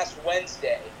ESPN last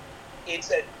Wednesday.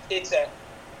 It's a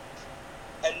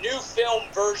new film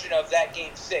version of that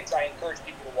Game 6. I encourage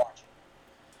people to watch it.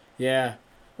 Yeah.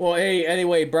 Well, hey,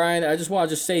 anyway, Brian, I just want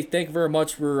to say thank you very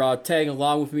much for tagging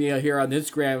along with me here on the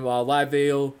Instagram live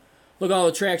video. Look at all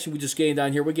the traction we just gained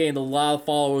on here. We gained a lot of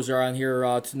followers on here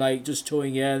tonight just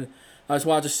tuning in. I just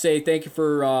want to say thank you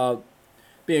for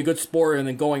being a good sport and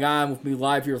then going on with me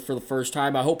live here for the first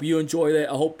time. I hope you enjoyed it.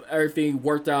 I hope everything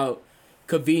worked out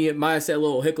convenient, minus that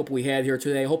little hiccup we had here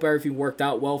today. I hope everything worked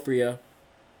out well for you.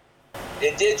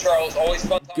 It did, Charles. Always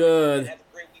fun talking. Good. Have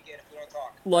a great weekend if we don't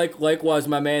talk. Likewise,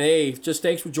 my man. Hey, just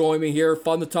thanks for joining me here.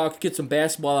 Fun to talk, get some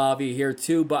basketball out of you here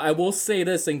too. But I will say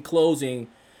this in closing: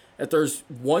 if there's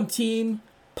one team,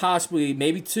 possibly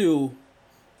maybe two,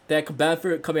 that could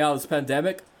benefit coming out of this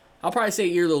pandemic, I'll probably say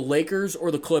either the Lakers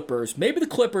or the Clippers. Maybe the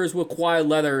Clippers with Kawhi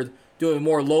Leonard doing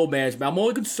more load management. I'm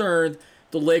only concerned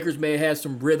the Lakers may have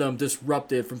some rhythm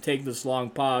disrupted from taking this long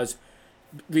pause,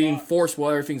 being forced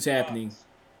while everything's happening.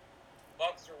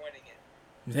 Bucks are winning it.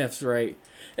 That's right.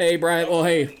 Hey, Brian. Well,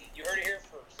 hey. You heard it here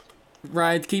first.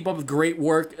 Brian, keep up with great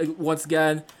work once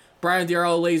again. Brian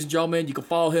Diardo, ladies and gentlemen. You can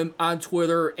follow him on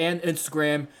Twitter and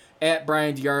Instagram at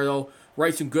Brian Diardo.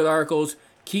 Write some good articles.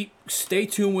 Stay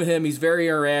tuned with him. He's very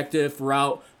interactive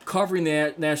throughout covering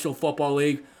the National Football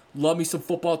League. Love me some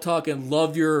football talk and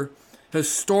love your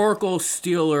historical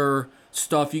Steeler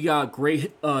stuff. You got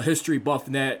great history buff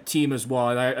in that team as well,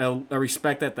 and I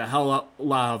respect that the hell out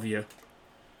of you.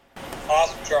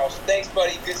 Awesome, Charles. Thanks,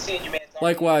 buddy. Good seeing you, man.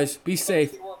 Likewise. Be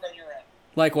safe. Good work on your end.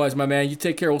 Likewise, my man. You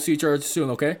take care. We'll see each other soon,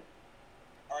 okay?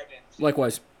 All right, man.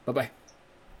 Likewise. Bye-bye.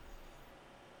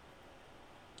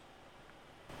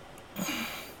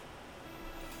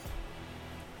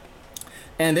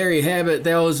 And there you have it.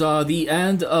 That was the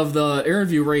end of the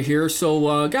interview right here.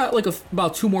 So got like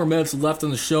about 2 more minutes left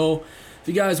on the show. If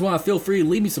you guys want to, feel free to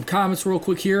leave me some comments real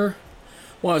quick here.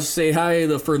 Want to say hi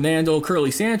to Fernando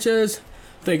Curly Sanchez.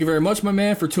 Thank you very much, my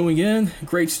man, for tuning in.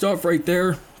 Great stuff right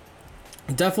there.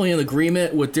 Definitely in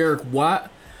agreement with Derek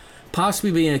Watt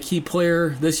possibly being a key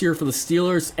player this year for the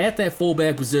Steelers at that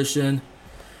fullback position.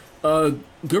 Good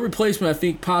replacement, I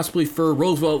think, possibly for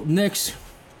Roosevelt Nix.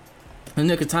 A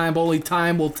nick of time, but only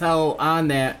time will tell on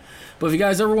that. But if you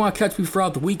guys ever want to catch me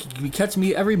throughout the week, you can catch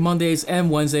me every Mondays and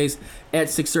Wednesdays at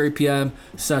 6:30 p.m.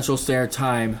 Central Standard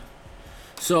Time.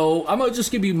 So I'm going to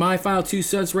just give you my final 2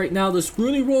 cents right now. This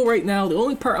Rooney Rule right now, the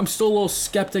only part I'm still a little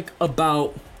skeptic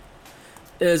about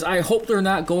is I hope they're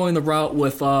not going the route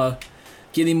with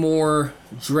getting more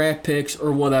draft picks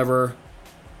or whatever,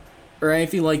 or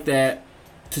anything like that,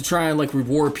 to try and like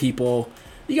reward people.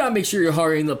 You gotta make sure you're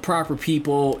hiring the proper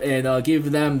people and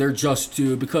give them their just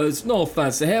due, because no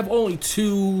offense, they have only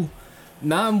 2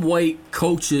 non-white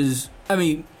coaches.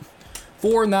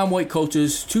 4 non-white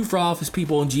coaches, 2 front office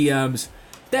people and GMs.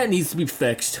 That needs to be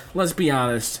fixed. Let's be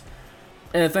honest.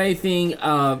 And if anything,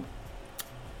 I'm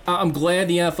glad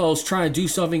the NFL is trying to do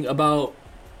something about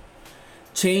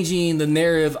changing the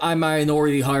narrative on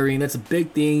minority hiring. That's a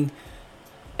big thing.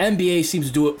 NBA seems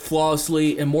to do it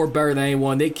flawlessly and more better than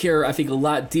anyone. They care, I think, a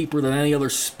lot deeper than any other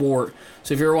sport.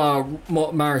 So if you're on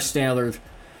a Meyer standard.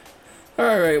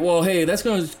 Alright, well, hey, that's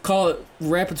going to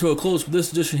wrap it to a close for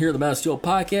this edition here of the Mass Steel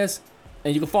Podcast.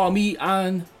 And you can follow me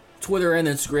on Twitter and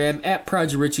Instagram at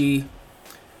Project Richie,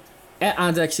 at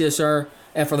OnDeckCSR.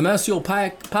 And for the Mass Steel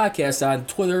Podcast on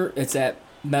Twitter, it's at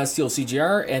Mass Steel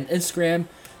CGR, and Instagram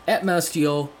at Mass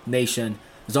Steel Nation.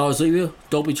 As always, leave you.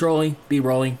 Don't be trolling, be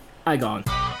rolling. I gone.